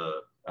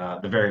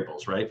the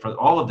variables, right? For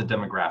all of the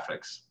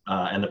demographics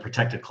and the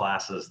protected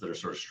classes that are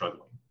sort of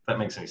struggling. If that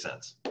makes any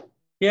sense.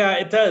 Yeah,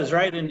 it does,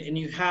 right? And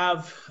you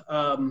have,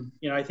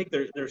 I think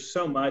there's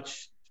so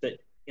much that,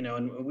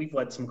 and we've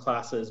led some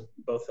classes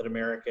both at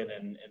American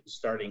and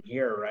starting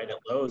here, right, at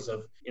Lowe's,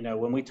 of,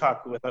 when we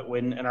talk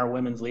in our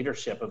women's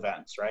leadership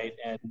events, right?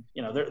 And,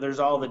 there's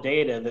all the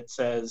data that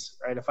says,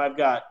 right, if I've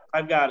got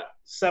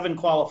 7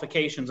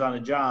 qualifications on a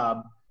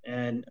job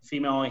and a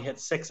female only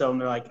hits 6 of them,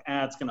 they're like,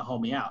 it's going to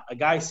hold me out. A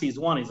guy sees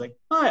 1, he's like,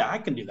 oh yeah, I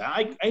can do that.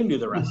 I can do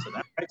the rest of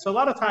that, right? So a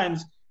lot of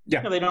times,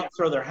 they don't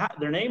throw their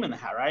name in the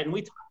hat, right? And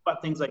we talk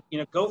about things like,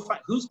 go find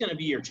who's going to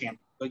be your champion.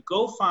 But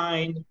go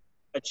find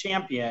a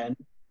champion,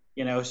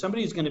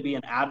 somebody who's going to be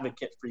an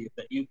advocate for you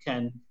that you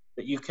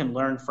can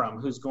learn from,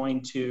 who's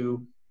going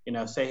to,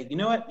 say, you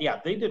know what, yeah,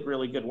 they did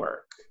really good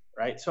work,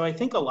 right? So I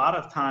think a lot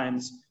of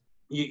times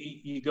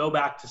you go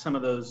back to some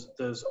of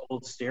those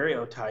old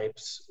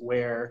stereotypes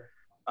where,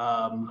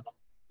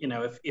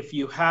 if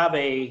you have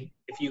a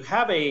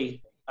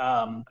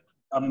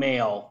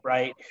male,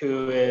 right,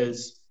 who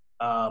is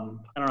I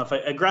don't know if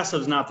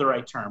aggressive is not the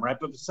right term, right?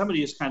 But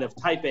somebody who's kind of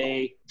type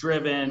A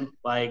driven,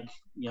 like,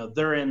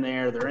 they're in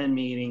there, they're in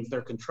meetings,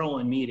 they're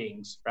controlling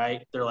meetings,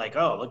 right? They're like,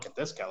 oh, look at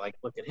this guy, like,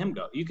 look at him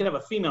go. You could have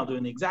a female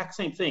doing the exact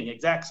same thing,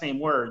 exact same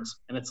words.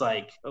 And it's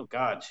like, oh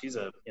God, she's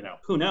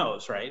who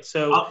knows, right?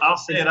 So I'll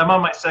say it. I'm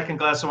on my second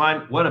glass of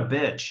wine. What a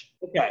bitch.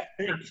 Okay.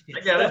 I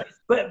get it.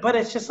 But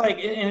it's just like,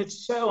 and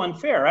it's so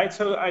unfair, right?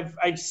 So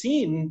I've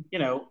seen,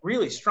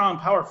 really strong,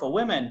 powerful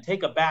women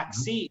take a back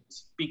seat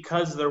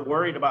because they're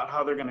worried about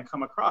how they're going to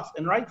come across,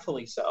 and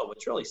rightfully so,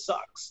 which really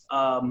sucks.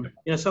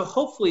 So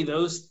hopefully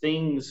those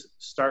things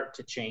start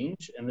to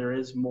change, and there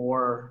is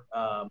more,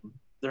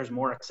 there's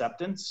more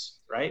acceptance,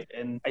 right?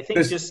 And I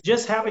think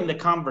just having the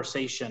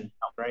conversation,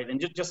 right?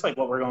 And just like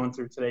what we're going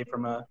through today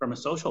from a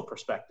social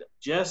perspective,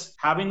 just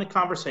having the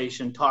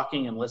conversation,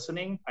 talking and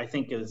listening, I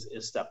think is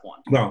step one.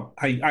 Well,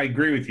 I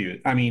agree with you.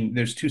 I mean,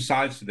 there's two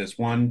sides to this.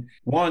 One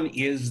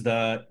is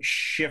the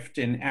shift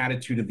in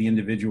attitude of the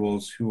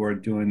individuals who are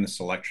doing the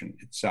selection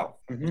itself.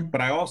 Mm-hmm.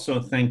 But I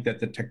also think that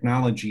the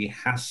technology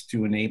has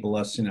to enable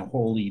us in a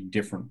wholly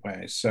different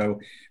way. So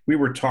we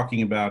were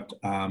talking about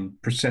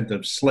percent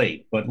of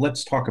slate, but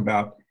let's talk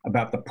about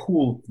the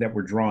pool that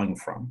we're drawing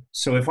from.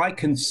 So if I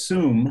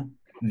consume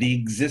the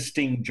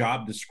existing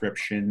job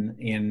description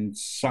in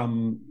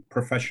some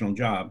professional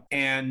job,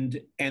 and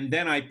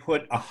then I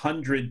put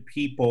 100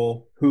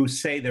 people who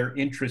say they're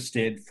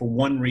interested for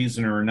one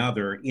reason or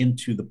another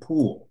into the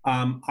pool,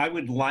 I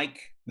would like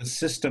the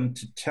system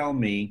to tell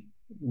me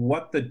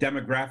what the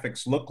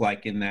demographics look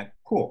like in that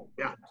pool.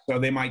 Yeah. So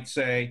they might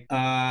say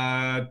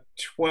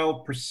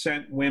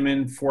 12%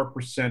 women,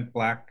 4%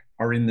 Black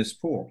are in this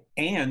pool.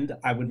 And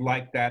I would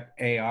like that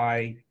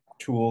AI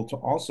tool to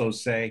also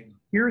say,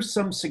 here's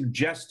some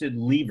suggested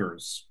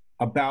levers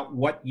about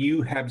what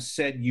you have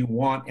said you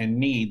want and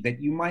need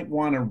that you might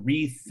want to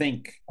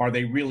rethink. Are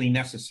they really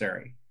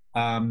necessary?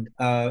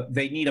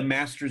 They need a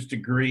master's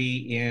degree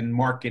in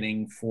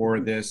marketing for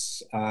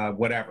this,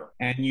 whatever.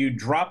 And you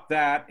drop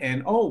that,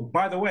 and oh,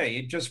 by the way,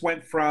 it just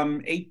went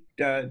from 12%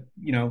 to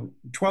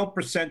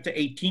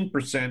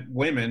 18%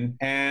 women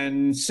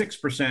and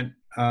 6%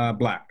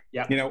 Black.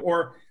 Yeah.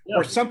 Or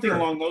something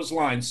along those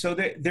lines. So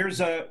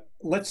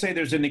let's say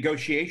there's a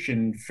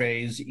negotiation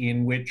phase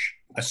in which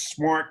a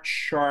smart,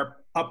 sharp,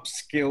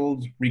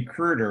 upskilled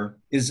recruiter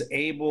is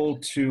able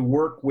to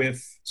work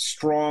with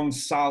strong,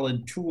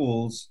 solid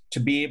tools to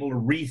be able to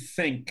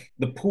rethink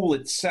the pool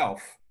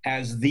itself,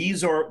 as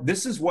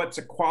this is what's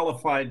a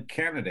qualified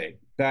candidate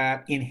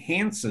that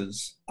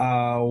enhances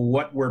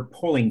what we're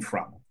pulling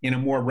from in a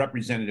more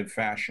representative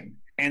fashion.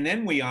 And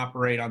then we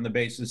operate on the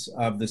basis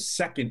of the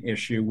second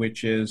issue,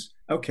 which is,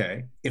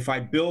 okay, if I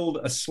build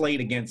a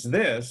slate against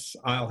this,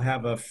 I'll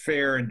have a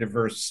fair and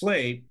diverse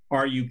slate.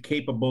 Are you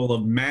capable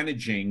of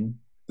managing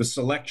the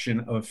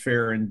selection of a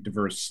fair and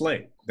diverse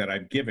slate that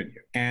I've given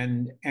you?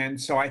 And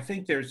so I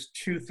think there's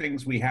two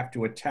things we have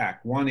to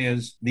attack. One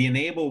is the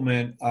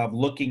enablement of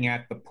looking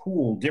at the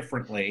pool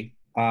differently,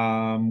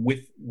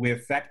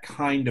 with that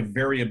kind of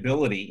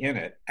variability in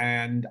it.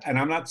 And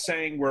I'm not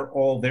saying we're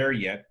all there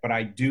yet, but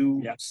I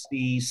do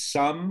see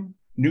some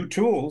new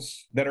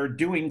tools that are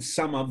doing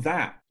some of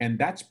that. And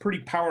that's pretty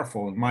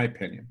powerful, in my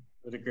opinion.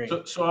 Would agree.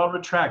 So I'll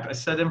retract. I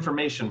said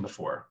information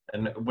before,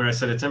 and where I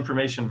said it's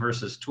information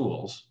versus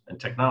tools and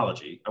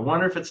technology, I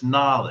wonder if it's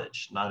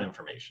knowledge, not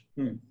information.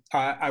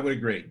 I would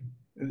agree.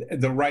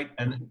 The right.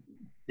 And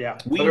yeah. Are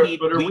we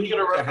going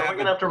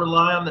to have to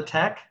rely on the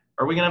tech?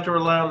 Are we going to have to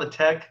rely on the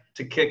tech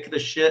to kick the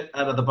shit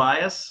out of the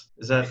bias?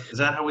 Is that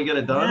how we get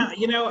it done?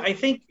 Yeah, I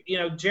think,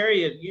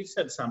 Jerry, you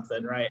said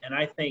something, right? And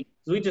I think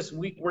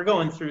we're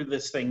going through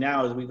this thing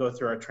now as we go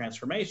through our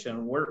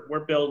transformation.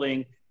 We're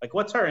building, like,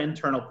 what's our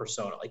internal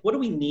persona? Like, what do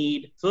we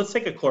need? So let's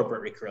take a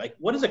corporate recruiter. Like,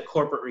 what does a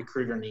corporate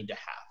recruiter need to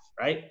have,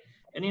 right?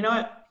 And you know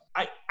what?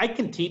 I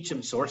can teach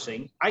them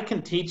sourcing. I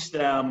can teach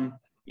them,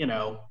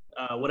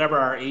 whatever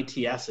our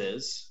ATS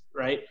is,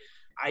 right?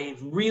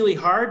 It's really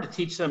hard to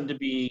teach them to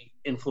be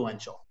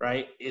influential,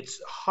 right?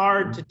 It's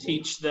hard to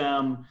teach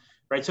them,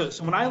 right? So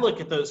when I look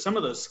at some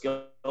of those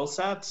skill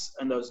sets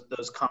and those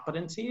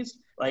competencies,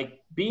 like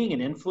being an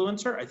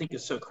influencer, I think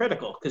is so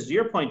critical. Because to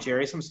your point,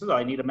 Jerry, someone says,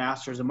 I need a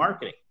master's in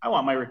marketing. I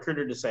want my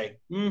recruiter to say,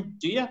 do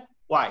you?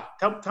 Why?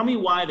 Tell me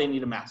why they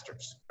need a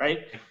master's, right?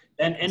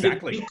 And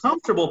exactly. To be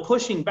comfortable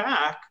pushing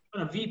back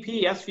on a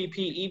VP,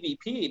 SVP,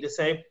 EVP to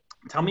say,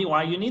 tell me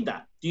why you need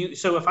that.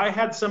 So if I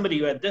had somebody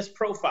who had this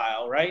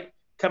profile, right,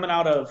 coming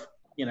out of,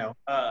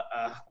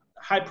 a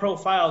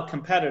high-profile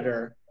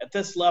competitor at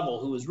this level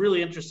who was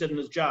really interested in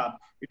his job,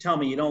 you're telling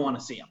me you don't want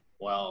to see him.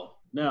 Well,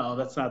 no,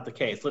 that's not the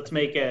case. Let's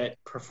make it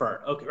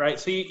preferred. Okay, right?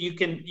 So you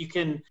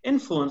can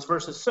influence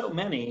versus so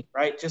many,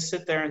 right? Just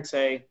sit there and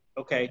say,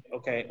 okay.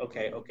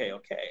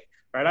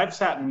 Right? I've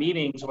sat in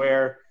meetings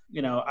where,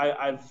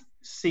 I've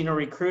seen a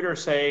recruiter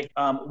say,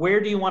 where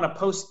do you want to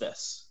post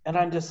this? And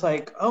I'm just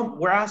like,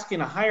 we're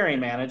asking a hiring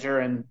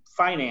manager in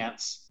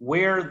finance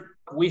where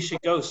we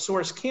should go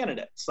source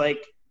candidates.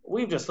 Like,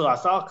 we've just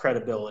lost all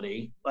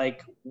credibility.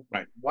 Like,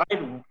 right. Why,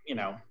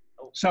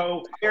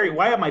 Gary,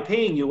 why am I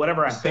paying you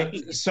whatever I'm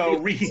paying?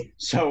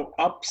 So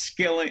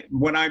upskilling,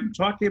 when I'm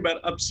talking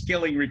about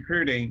upskilling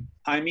recruiting,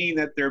 I mean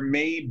that there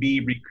may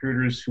be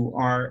recruiters who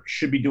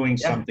should be doing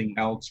something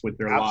else with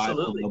their lives,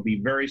 and they'll be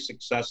very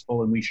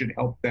successful, and we should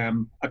help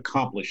them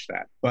accomplish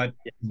that.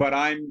 But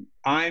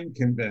I'm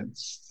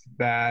convinced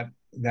that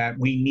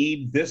we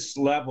need this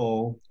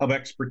level of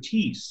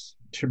expertise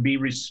to be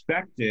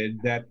respected,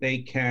 that they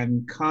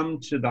can come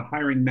to the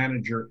hiring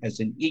manager as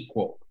an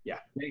equal. Yeah.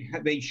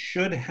 They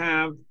should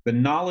have the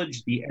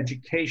knowledge, the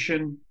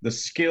education, the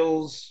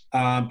skills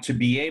to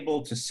be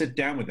able to sit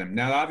down with them.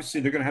 Now, obviously,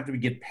 they're going to have to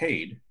get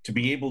paid to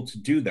be able to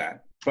do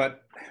that.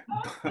 But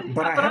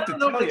I have to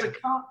tell you,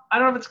 I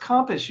don't know if it's a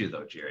comp issue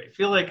though, Jerry. I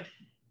feel like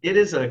it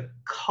is a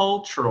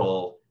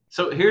cultural.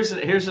 So here's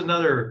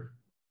another.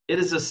 It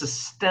is a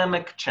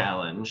systemic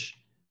challenge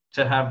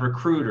to have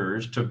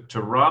recruiters,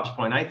 to Rob's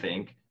point, I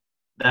think,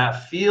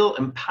 that feel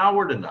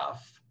empowered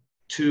enough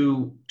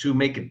to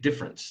make a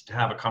difference, to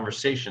have a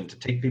conversation, to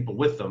take people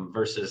with them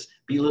versus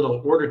be little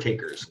order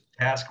takers,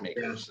 task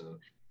makers. And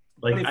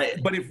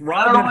but if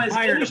Rob had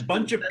hired a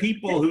bunch of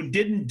people who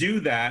didn't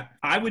do that,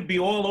 I would be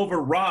all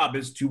over Rob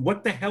as to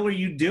what the hell are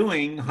you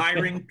doing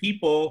hiring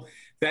people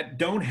that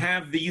don't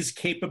have these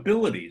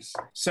capabilities.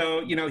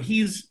 So,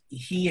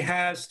 he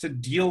has to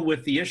deal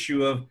with the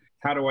issue of,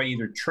 how do I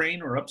either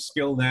train or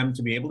upskill them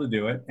to be able to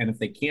do it? And if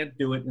they can't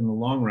do it in the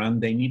long run,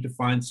 they need to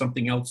find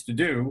something else to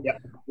do,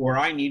 or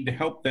I need to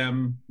help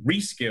them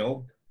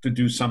reskill to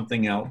do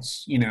something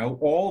else.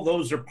 All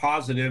those are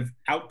positive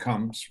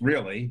outcomes,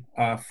 really,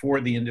 for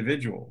the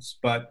individuals.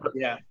 But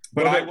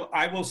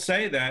I will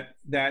say that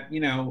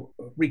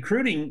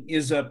recruiting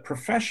is a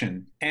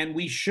profession, and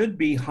we should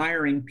be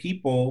hiring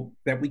people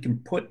that we can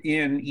put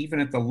in even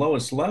at the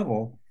lowest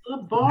level. The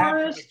bar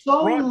is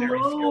so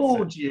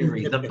low,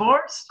 Jerry. The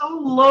bar is so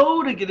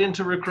low to get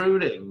into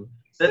recruiting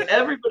that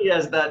everybody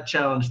has that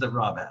challenge that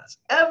Rob has.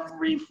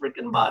 Every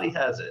freaking body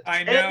has it.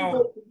 I know.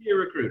 Everybody can be a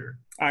recruiter.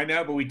 I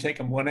know, but we take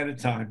them one at a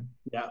time.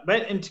 Yeah,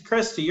 and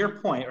Chris, to your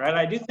point, right?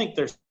 I do think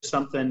there's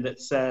something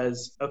that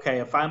says, okay,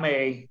 if I'm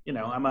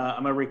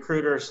I'm a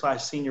recruiter /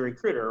 senior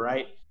recruiter,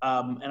 right?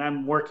 And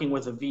I'm working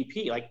with a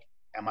VP, like,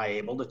 am I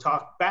able to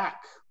talk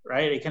back?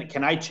 Right?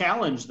 Can I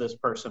challenge this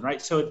person? Right?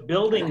 So it's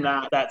building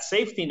that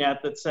safety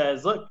net that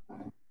says, look,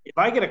 if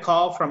I get a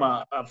call from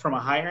a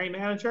hiring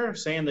manager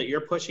saying that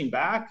you're pushing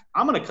back,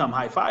 I'm going to come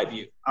high five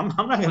you. I'm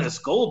not going to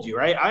scold you,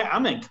 right?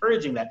 I'm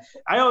encouraging that.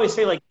 I always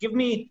say, like, give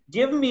me.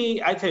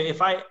 I tell you, if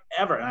I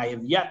ever, and I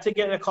have yet to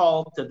get a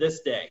call to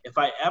this day, if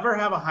I ever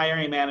have a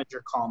hiring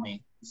manager call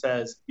me and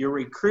says your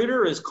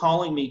recruiter is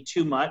calling me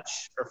too much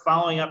or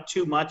following up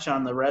too much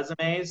on the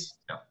resumes.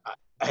 Yeah.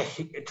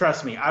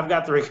 Trust me, I've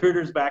got the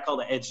recruiters back all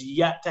day. It's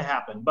yet to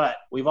happen, but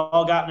we've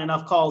all gotten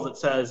enough calls that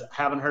says,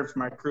 haven't heard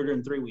from my recruiter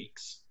in 3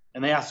 weeks.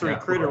 And they ask the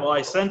recruiter, well,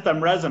 I sent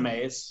them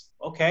resumes.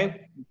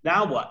 Okay,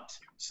 now what?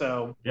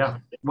 So, yeah.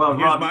 Well,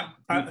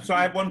 so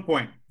I have one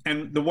point.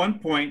 And the one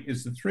point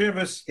is the three of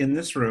us in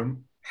this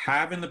room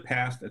have in the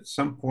past, at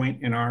some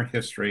point in our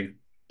history,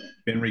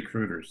 been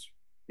recruiters.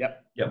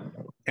 Yep.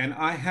 And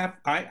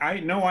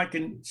I know I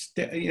can,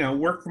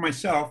 work for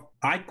myself.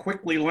 I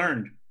quickly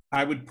learned.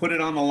 I would put it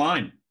on the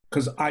line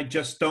because I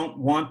just don't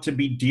want to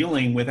be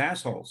dealing with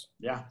assholes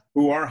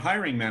who are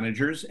hiring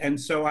managers. And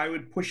so I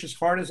would push as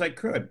hard as I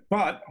could.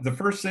 But the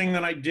first thing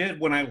that I did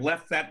when I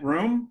left that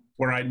room,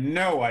 where I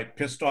know I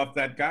pissed off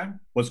that guy,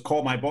 was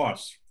call my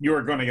boss. You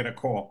are going to get a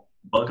call.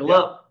 Buckle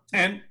up.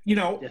 And,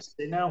 yes,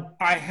 they know.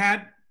 I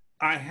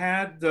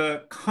had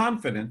the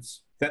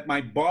confidence that my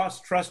boss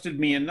trusted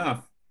me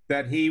enough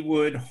that he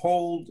would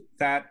hold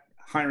that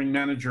hiring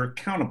manager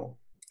accountable.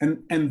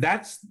 And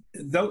that's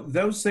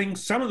those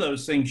things. Some of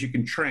those things you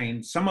can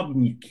train. Some of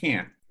them you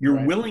can't.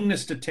 Your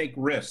willingness to take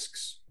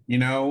risks,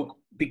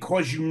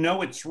 because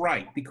it's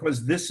right.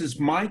 Because this is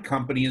my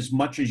company as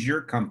much as your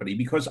company.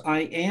 Because I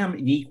am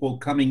an equal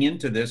coming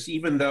into this,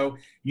 even though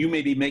you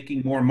may be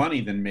making more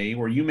money than me,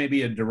 or you may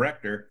be a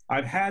director.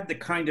 I've had the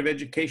kind of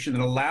education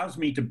that allows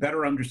me to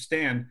better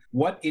understand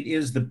what it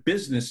is the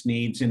business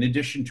needs in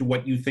addition to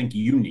what you think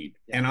you need.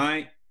 And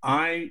I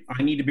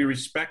need to be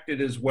respected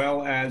as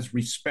well as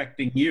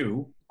respecting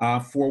you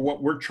for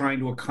what we're trying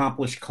to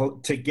accomplish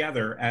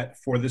together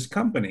for this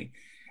company.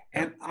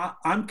 And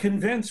I'm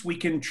convinced we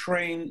can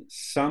train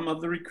some of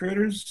the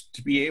recruiters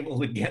to be able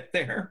to get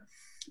there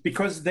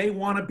because they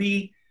want to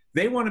be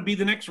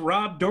the next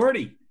Rob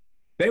Doherty.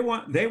 They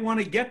want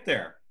to get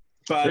there,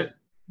 but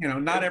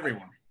not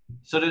everyone.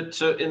 So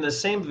in the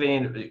same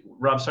vein,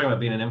 Rob's talking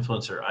about being an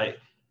influencer.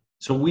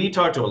 So we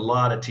talk to a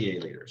lot of TA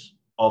leaders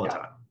all the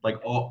time. Like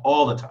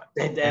all the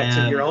time.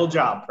 That's your whole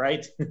job,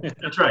 right?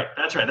 That's right.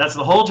 That's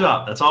the whole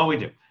job. That's all we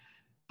do.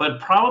 But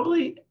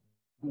probably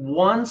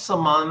once a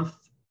month,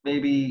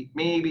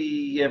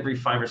 maybe every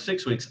 5 or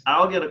 6 weeks,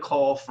 I'll get a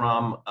call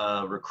from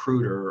a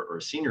recruiter or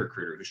a senior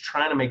recruiter who's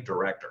trying to make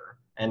director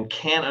and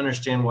can't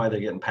understand why they're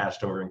getting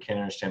passed over and can't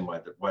understand why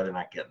they're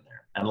not getting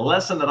there. And a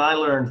lesson that I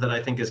learned that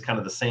I think is kind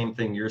of the same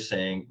thing you're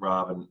saying,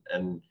 Rob,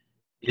 and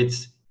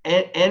it's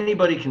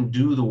anybody can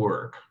do the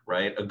work,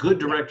 right? A good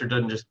director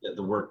doesn't just get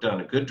the work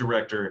done. A good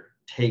director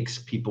takes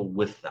people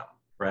with them,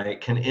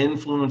 right? Can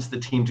influence the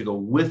team to go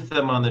with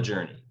them on the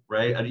journey,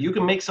 right? You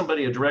can make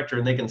somebody a director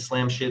and they can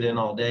slam shit in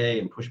all day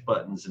and push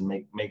buttons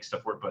and make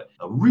stuff work. But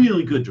a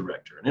really good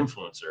director, an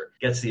influencer,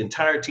 gets the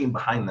entire team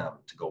behind them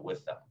to go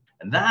with them.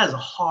 And that is a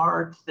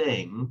hard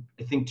thing,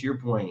 I think, to your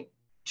point,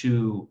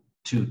 to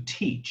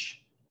teach.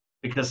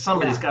 Because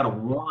somebody's got to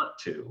want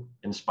to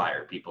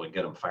inspire people and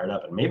get them fired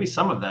up. And maybe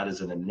some of that is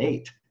an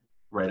innate,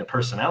 right, a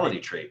personality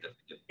trait.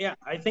 Yeah,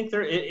 I think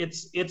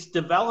it's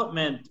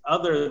development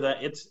other than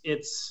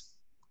it's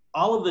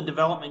all of the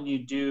development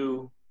you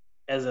do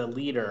as a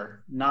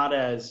leader, not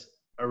as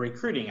a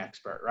recruiting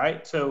expert,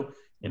 right? So,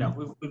 you know,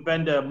 we've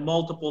been to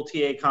multiple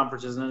TA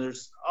conferences and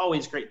there's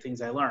always great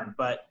things I learned.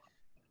 But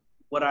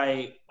when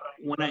I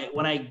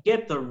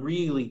get the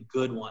really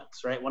good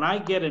ones, right, when I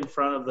get in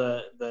front of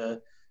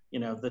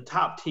the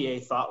top TA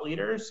thought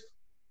leaders,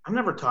 I'm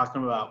never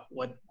talking about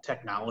what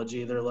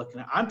technology they're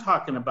looking at. I'm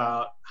talking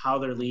about how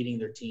they're leading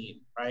their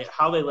team, right?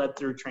 How they led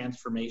through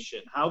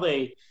transformation, how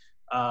they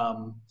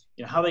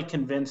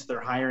convince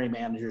their hiring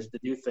managers to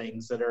do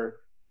things that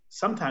are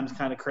sometimes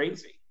kind of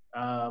crazy.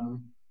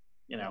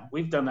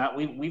 We've done that.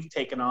 We've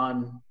taken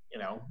on,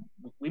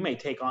 we may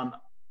take on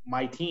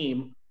my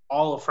team,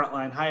 all of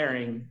frontline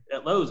hiring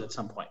at Lowe's at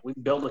some point. We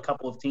build a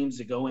couple of teams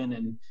to go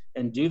in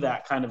and do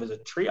that kind of as a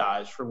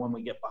triage for when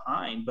we get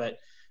behind. But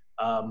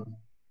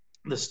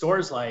the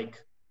store's like,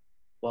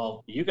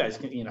 well, you guys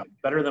can,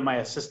 better than my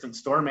assistant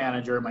store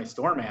manager or my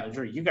store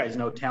manager, you guys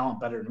know talent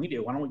better than we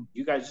do. Why don't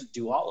you guys just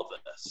do all of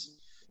this?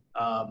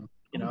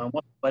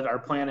 What our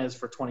plan is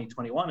for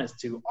 2021 is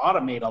to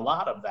automate a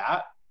lot of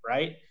that,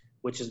 right?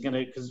 Which is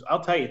because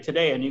I'll tell you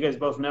today, and you guys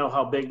both know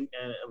how big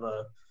of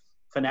a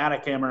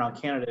fanatic I am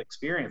around candidate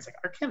experience. Like,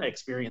 our candidate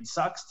experience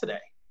sucks today.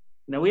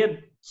 We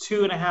had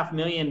 2.5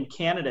 million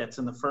candidates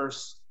in the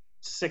first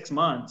 6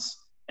 months,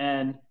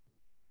 and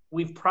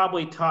we've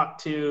probably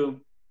talked to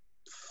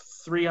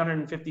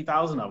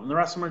 350,000 of them. The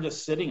rest of them are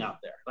just sitting out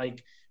there.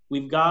 Like,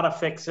 we've got to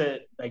fix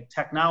it, like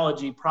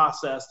technology,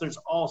 process. There's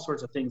all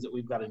sorts of things that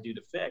we've got to do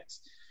to fix.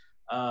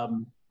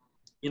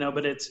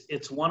 But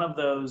it's one of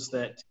those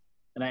that,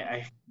 and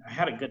I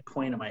had a good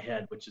point in my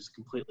head, which is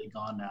completely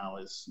gone now,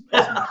 is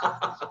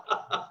my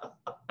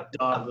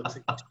dog looks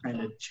like he's trying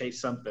to chase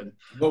something.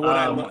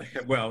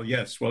 Well,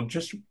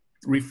 just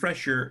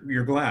refresh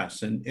your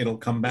glass and it'll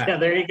come back. Yeah,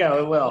 there you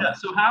go. It will. Yeah,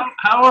 so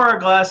how are our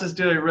glasses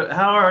doing?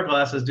 How are our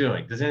glasses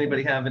doing? Does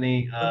anybody have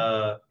any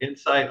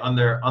insight on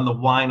the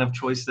wine of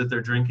choice that they're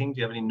drinking?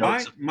 Do you have any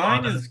notes?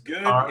 Mine is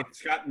good.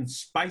 It's gotten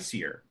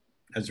spicier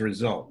as a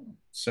result.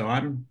 So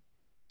I'm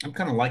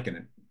kind of liking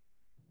it.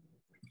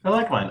 I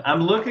like mine.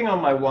 I'm looking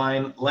on my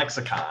wine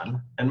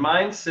lexicon, and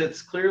mine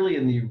sits clearly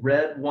in the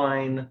red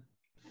wine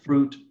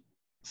fruit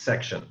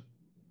section.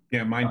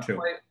 Yeah, mine not too.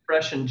 Quite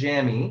fresh and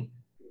jammy,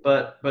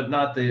 but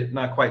not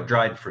quite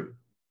dried fruit.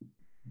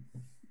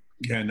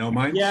 Yeah, no,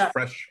 mine's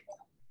fresh.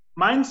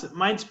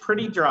 Mine's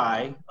pretty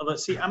dry. Although,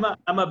 see, I'm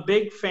a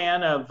big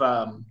fan of,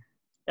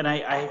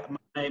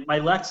 and my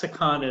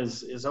lexicon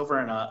is over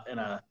in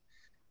a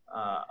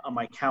on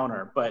my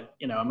counter, but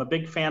I'm a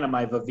big fan of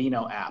my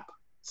Vivino app.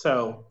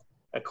 So,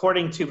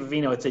 according to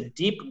Vivino, it's a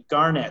deep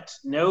garnet,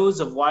 nose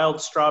of wild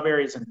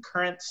strawberries and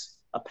currants,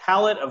 a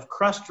palate of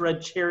crushed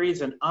red cherries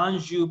and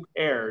Anjou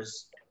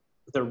pears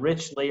with a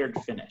rich layered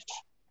finish.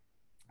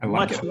 I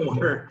like it.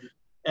 More.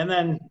 And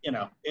then,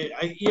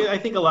 I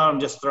think a lot of them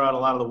just throw out a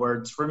lot of the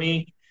words. For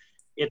me,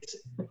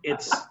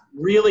 it's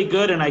really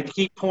good, and I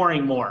keep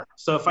pouring more.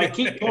 So if I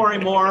keep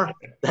pouring more,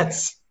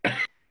 that's...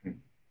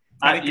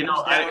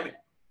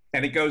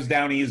 And it goes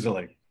down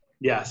easily.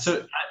 Yeah.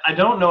 So I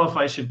don't know if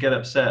I should get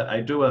upset. I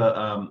do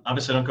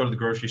obviously I don't go to the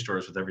grocery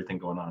stores with everything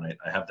going on.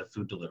 I have the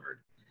food delivered.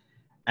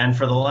 And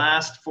for the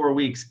last 4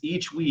 weeks,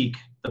 each week,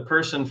 the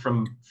person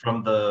from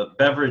the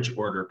beverage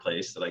order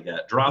place that I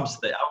get drops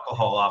the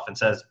alcohol off and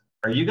says,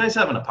 "Are you guys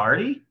having a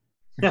party?"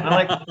 And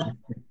I'm like,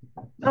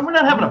 "No, we're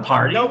not having a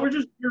party. No,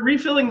 we're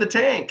refilling the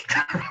tank."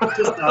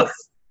 Just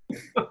us.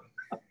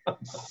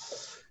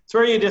 It's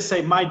where you just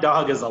say, "My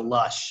dog is a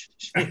lush."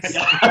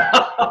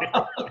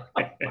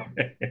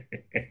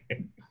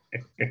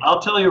 I'll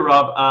tell you,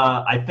 Rob,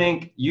 I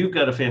think you've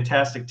got a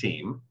fantastic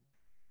team.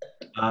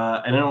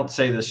 And I don't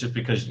say this just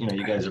because,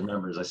 you guys are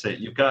members. I say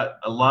you've got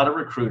a lot of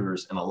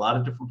recruiters in a lot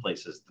of different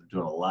places that are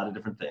doing a lot of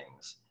different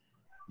things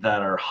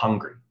that are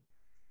hungry.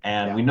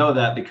 And we know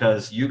that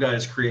because you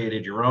guys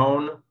created your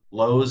own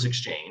Lowe's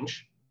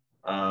exchange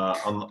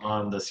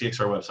on the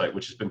CXR website,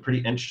 which has been a pretty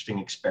interesting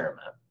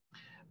experiment.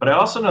 But I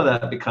also know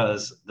that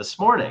because this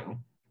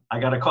morning I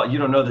got a call. You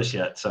don't know this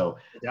yet. So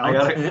I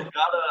got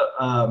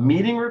a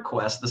meeting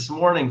request this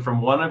morning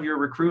from one of your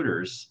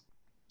recruiters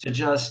to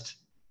just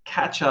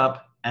catch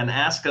up and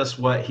ask us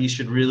what he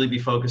should really be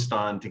focused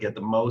on to get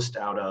the most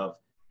out of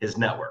his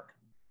network.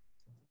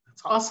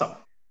 That's awesome.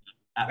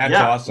 That's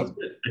awesome.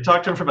 I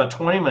talked to him for about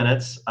 20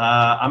 minutes.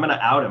 I'm going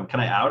to out him. Can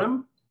I out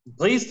him?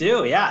 Please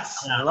do.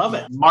 Yes. I love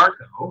it.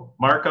 Marco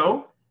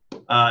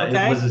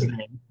was his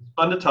name.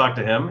 fun to talk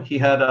to him. He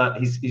had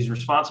he's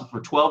responsible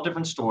for 12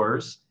 different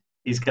stores.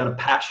 He's got a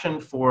passion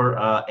for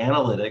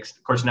analytics.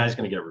 Of course, now he's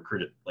going to get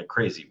recruited like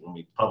crazy when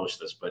we publish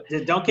this. But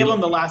don't give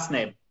him the last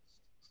name.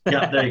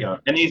 Yeah, there you go.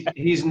 And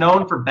he's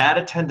known for bad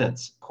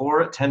attendance,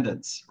 poor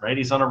attendance, right?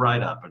 He's on a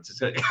write-up. It's just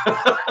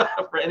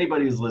for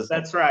anybody who's listening.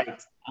 That's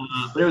right.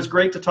 But it was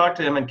great to talk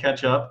to him and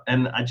catch up.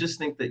 And I just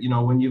think that,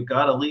 when you've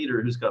got a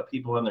leader who's got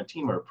people on their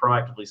team who are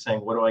proactively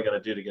saying, what do I got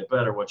to do to get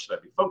better? What should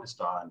I be focused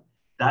on?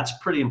 That's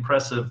pretty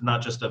impressive,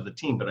 not just of the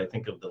team, but I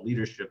think of the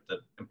leadership that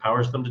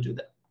empowers them to do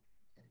that.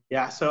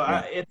 Yeah. So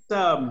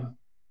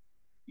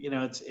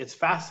it's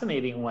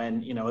fascinating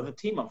when, with a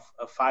team of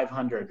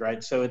 500,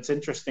 right? So it's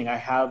interesting. I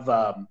have,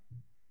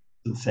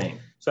 insane.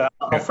 So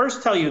I'll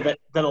first tell you that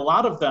a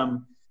lot of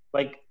them,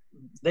 like,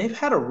 they've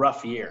had a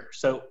rough year.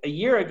 So a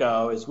year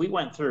ago, as we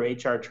went through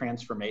HR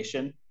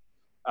transformation,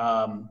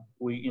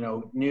 we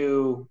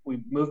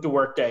moved to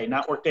Workday,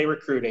 not Workday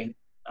Recruiting,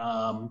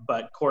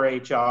 but Core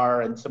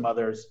HR and some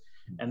others,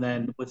 and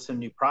then with some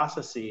new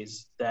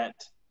processes that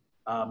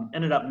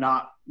ended up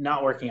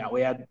not working out.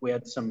 We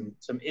had some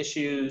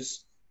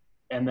issues,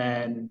 and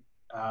then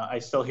I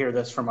still hear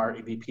this from our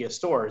EVP of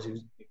stores.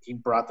 He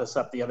brought this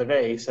up the other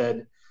day. He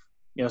said,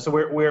 so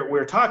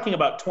we're talking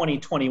about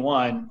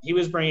 2021. He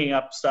was bringing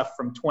up stuff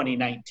from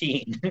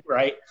 2019,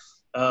 right?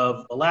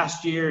 Of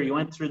last year, you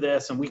went through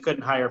this, and we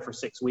couldn't hire for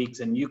 6 weeks,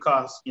 and TA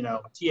cost me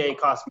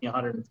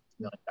 $150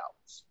 million.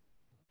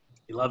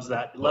 He loves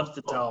that. He loves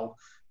to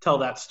tell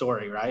that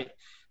story, right?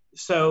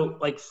 So,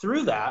 like,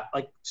 through that,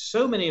 like,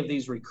 so many of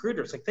these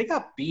recruiters, like, they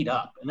got beat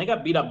up, and they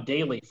got beat up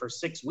daily for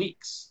 6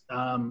 weeks,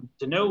 to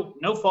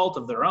no fault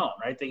of their own,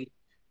 right?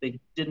 They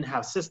didn't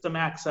have system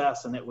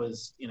access, and it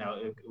was,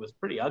 it was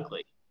pretty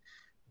ugly.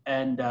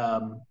 And,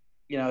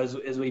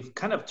 as we've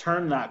kind of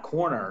turned that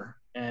corner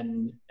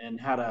and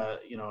had a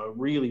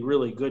really,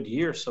 really good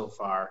year so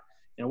far,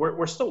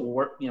 we're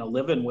still,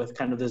 living with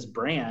kind of this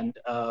brand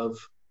of,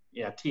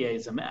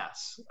 TA's a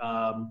mess.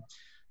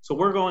 So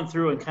we're going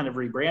through and kind of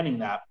rebranding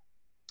that.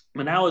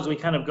 But now as we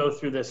kind of go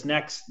through this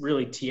next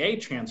really TA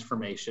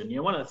transformation,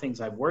 one of the things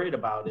I've worried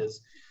about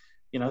is,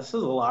 this is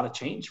a lot of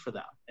change for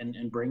them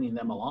and bringing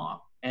them along.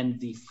 And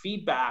the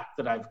feedback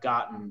that I've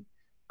gotten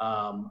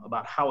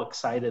about how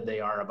excited they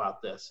are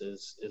about this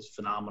is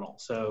phenomenal.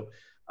 So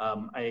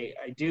I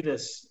do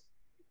this.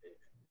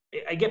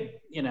 I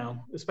get,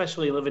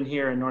 especially living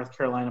here in North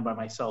Carolina by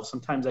myself,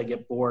 sometimes I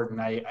get bored,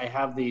 and I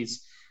have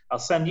these, I'll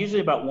send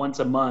usually about once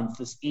a month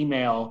this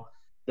email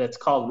that's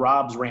called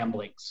Rob's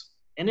Ramblings.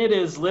 And it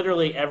is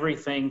literally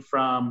everything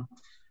from,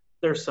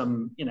 there's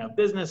some,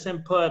 business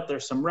input,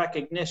 there's some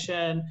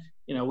recognition.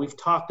 We've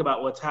talked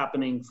about what's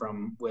happening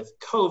with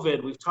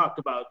COVID. We've talked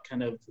about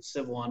kind of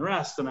civil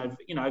unrest. And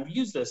I've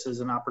used this as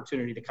an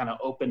opportunity to kind of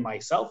open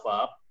myself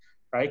up,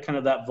 right? Kind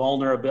of that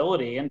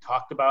vulnerability, and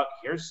talked about,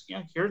 here's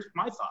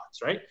my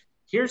thoughts, right?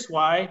 Here's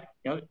why,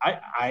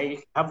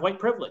 I have white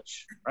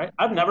privilege, right?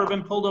 I've never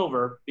been pulled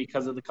over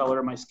because of the color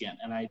of my skin,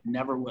 and I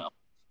never will.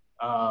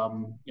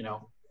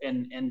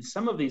 And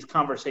some of these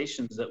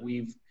conversations that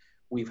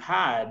we've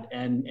had,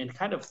 and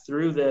kind of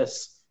through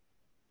this,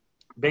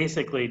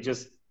 basically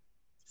just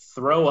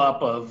throw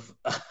up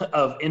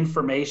of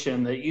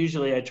information that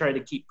usually I try to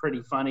keep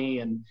pretty funny,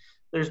 and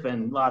there's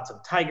been lots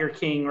of Tiger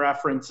King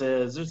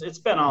references. It's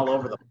been all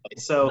over the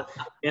place. So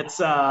it's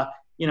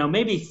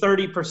maybe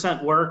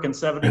 30% work and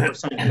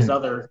 70% is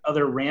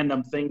other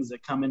random things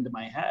that come into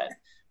my head.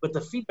 But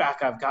the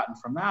feedback I've gotten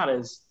from that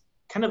is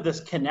kind of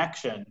this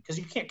connection, because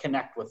you can't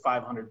connect with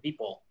 500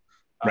 people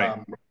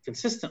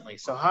consistently.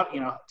 So how,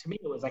 to me,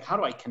 it was like, how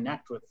do I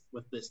connect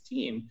with this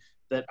team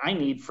that I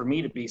need for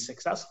me to be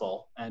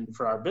successful and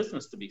for our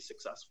business to be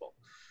successful?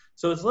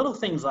 So it's little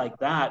things like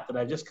that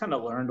I just kind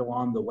of learned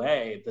along the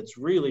way that's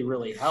really,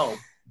 really helped.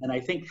 And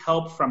I think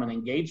helped from an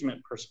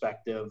engagement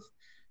perspective,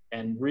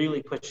 and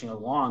really pushing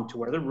along to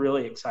where they're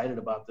really excited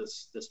about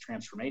this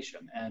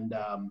transformation. And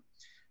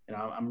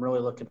I'm really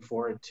looking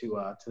forward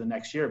to the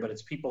next year. But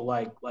it's people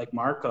like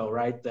Marco,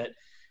 right, that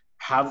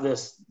have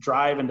this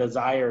drive and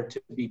desire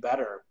to be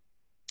better.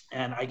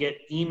 And I get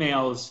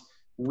emails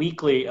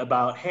weekly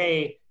about,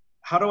 hey,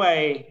 how do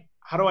I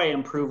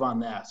improve on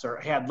this? Or,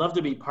 hey, I'd love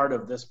to be part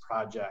of this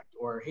project.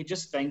 Or, hey,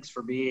 just thanks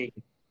for being,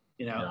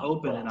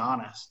 open and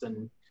honest.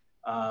 And,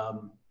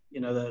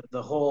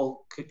 the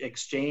whole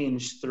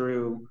exchange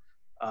through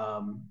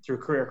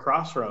Career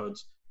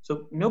Crossroads.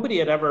 So nobody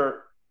had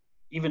ever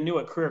even knew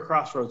what Career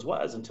Crossroads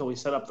was until we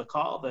set up the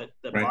call that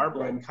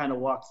Barbara kind of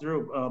walked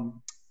through,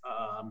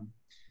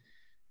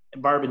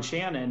 Barb and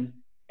Shannon.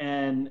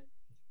 And,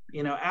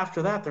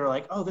 after that, they're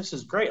like, oh, this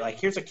is great. Like,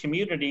 here's a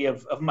community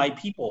of my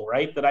people,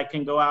 right, that I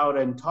can go out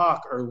and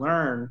talk or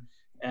learn.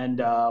 And,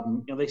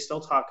 they still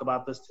talk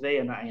about this today.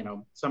 And,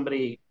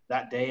 somebody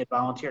that day had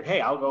volunteered, hey,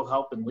 I'll go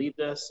help and lead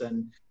this.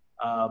 And,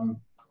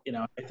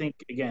 I think,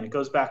 again, it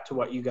goes back to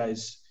what you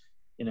guys,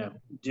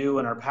 do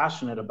and are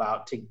passionate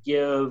about, to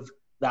give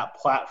that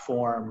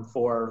platform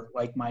for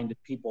like-minded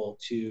people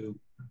to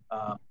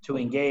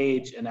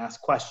engage and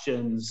ask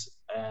questions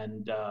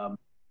and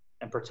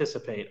and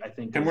participate, I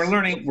think. And we're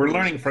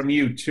learning from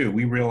you too.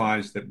 We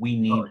realize that we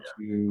need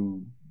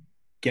to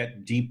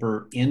get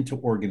deeper into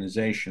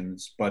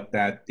organizations, but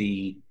that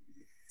the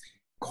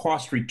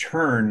cost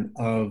return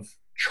of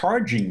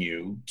charging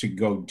you to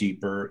go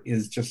deeper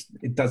is just,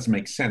 it doesn't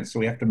make sense. So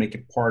we have to make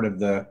it part of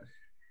the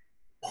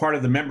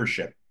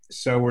membership.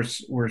 So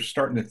we're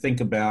starting to think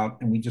about,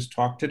 and we just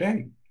talked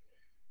today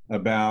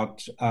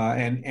about,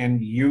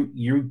 and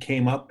you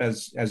came up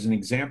as an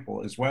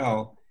example as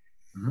well,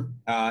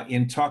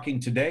 in talking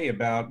today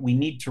about, we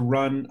need to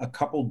run a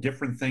couple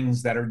different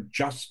things that are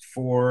just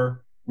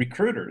for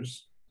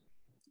recruiters,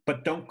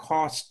 but don't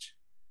cost,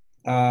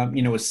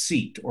 a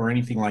seat or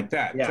anything like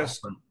that. Yeah.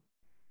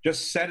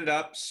 Just set it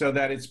up so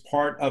that it's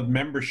part of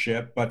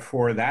membership, but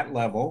for that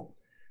level,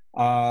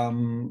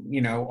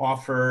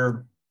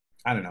 offer,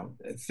 I don't know,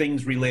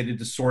 things related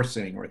to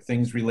sourcing or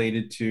things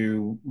related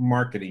to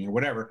marketing or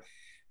whatever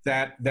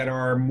that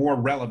are more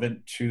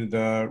relevant to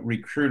the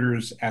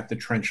recruiters at the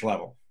trench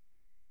level.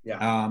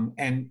 Yeah.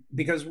 And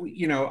because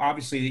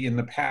obviously in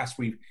the past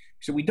we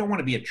don't want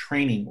to be a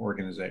training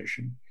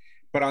organization,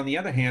 but on the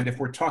other hand, if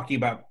we're talking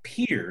about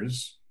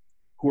peers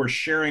who are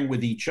sharing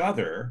with each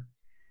other,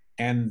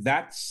 and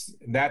that's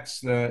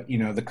the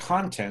the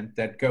content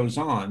that goes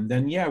on,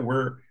 then yeah,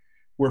 we're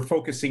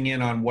focusing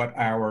in on what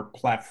our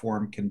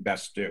platform can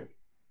best do.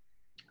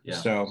 Yeah.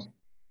 So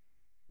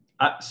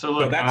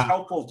look, that's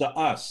helpful to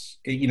us.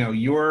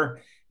 Your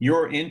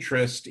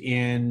interest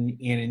in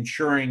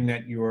ensuring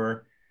that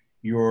your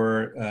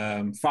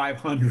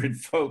 500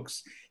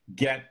 folks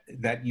get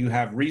that you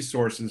have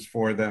resources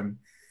for them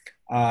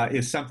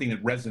is something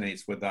that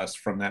resonates with us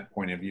from that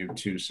point of view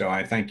too. So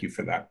I thank you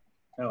for that.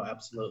 Oh,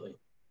 absolutely.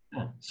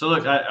 So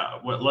look,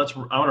 I want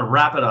to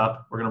wrap it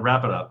up. We're going to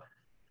wrap it up.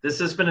 This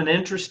has been an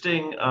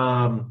interesting.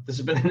 Uncorked.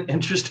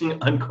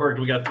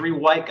 We got 3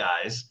 white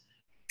guys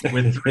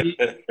with three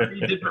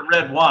different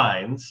red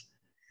wines,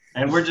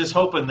 and we're just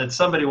hoping that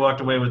somebody walked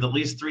away with at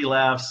least 3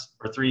 laughs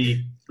or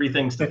three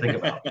things to think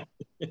about.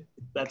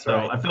 That's so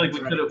right. I feel like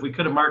we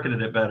could have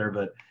marketed it better,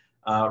 but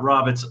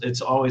Rob,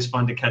 it's always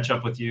fun to catch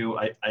up with you.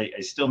 I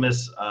still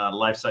miss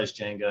Life Size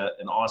Jenga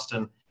in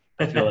Austin.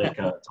 I feel like it's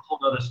a whole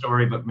other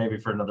story, but maybe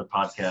for another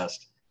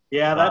podcast.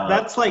 Yeah,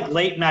 that's like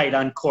late night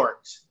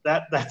Uncorked.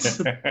 That's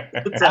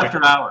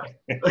after hours.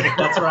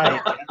 That's right.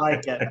 I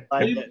like it.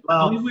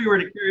 Well, I believe we were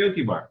at a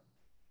karaoke bar.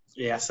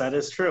 Yes, that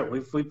is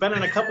true. We've been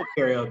in a couple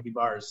karaoke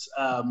bars.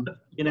 And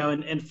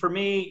for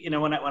me,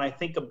 when I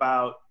think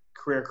about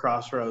Career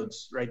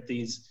Crossroads, right?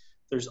 There's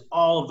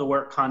all of the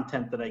work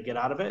content that I get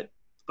out of it,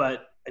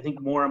 but I think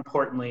more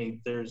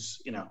importantly,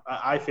 there's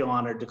I feel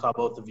honored to call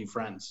both of you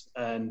friends,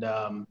 and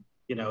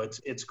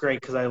it's great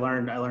because I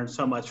learned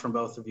so much from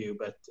both of you,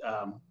 but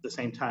at the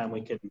same time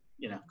we could,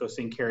 go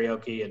sing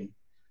karaoke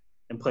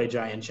and play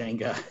giant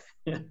Jenga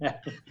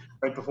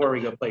right before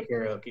we go play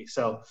karaoke.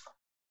 So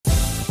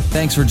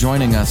thanks for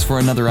joining us for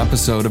another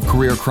episode of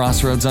Career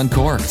Crossroads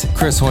Uncorked.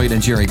 Chris Hoyt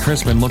and Jerry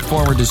Crispin look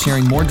forward to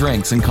sharing more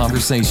drinks and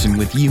conversation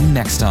with you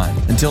next time.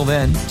 Until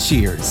then,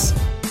 cheers.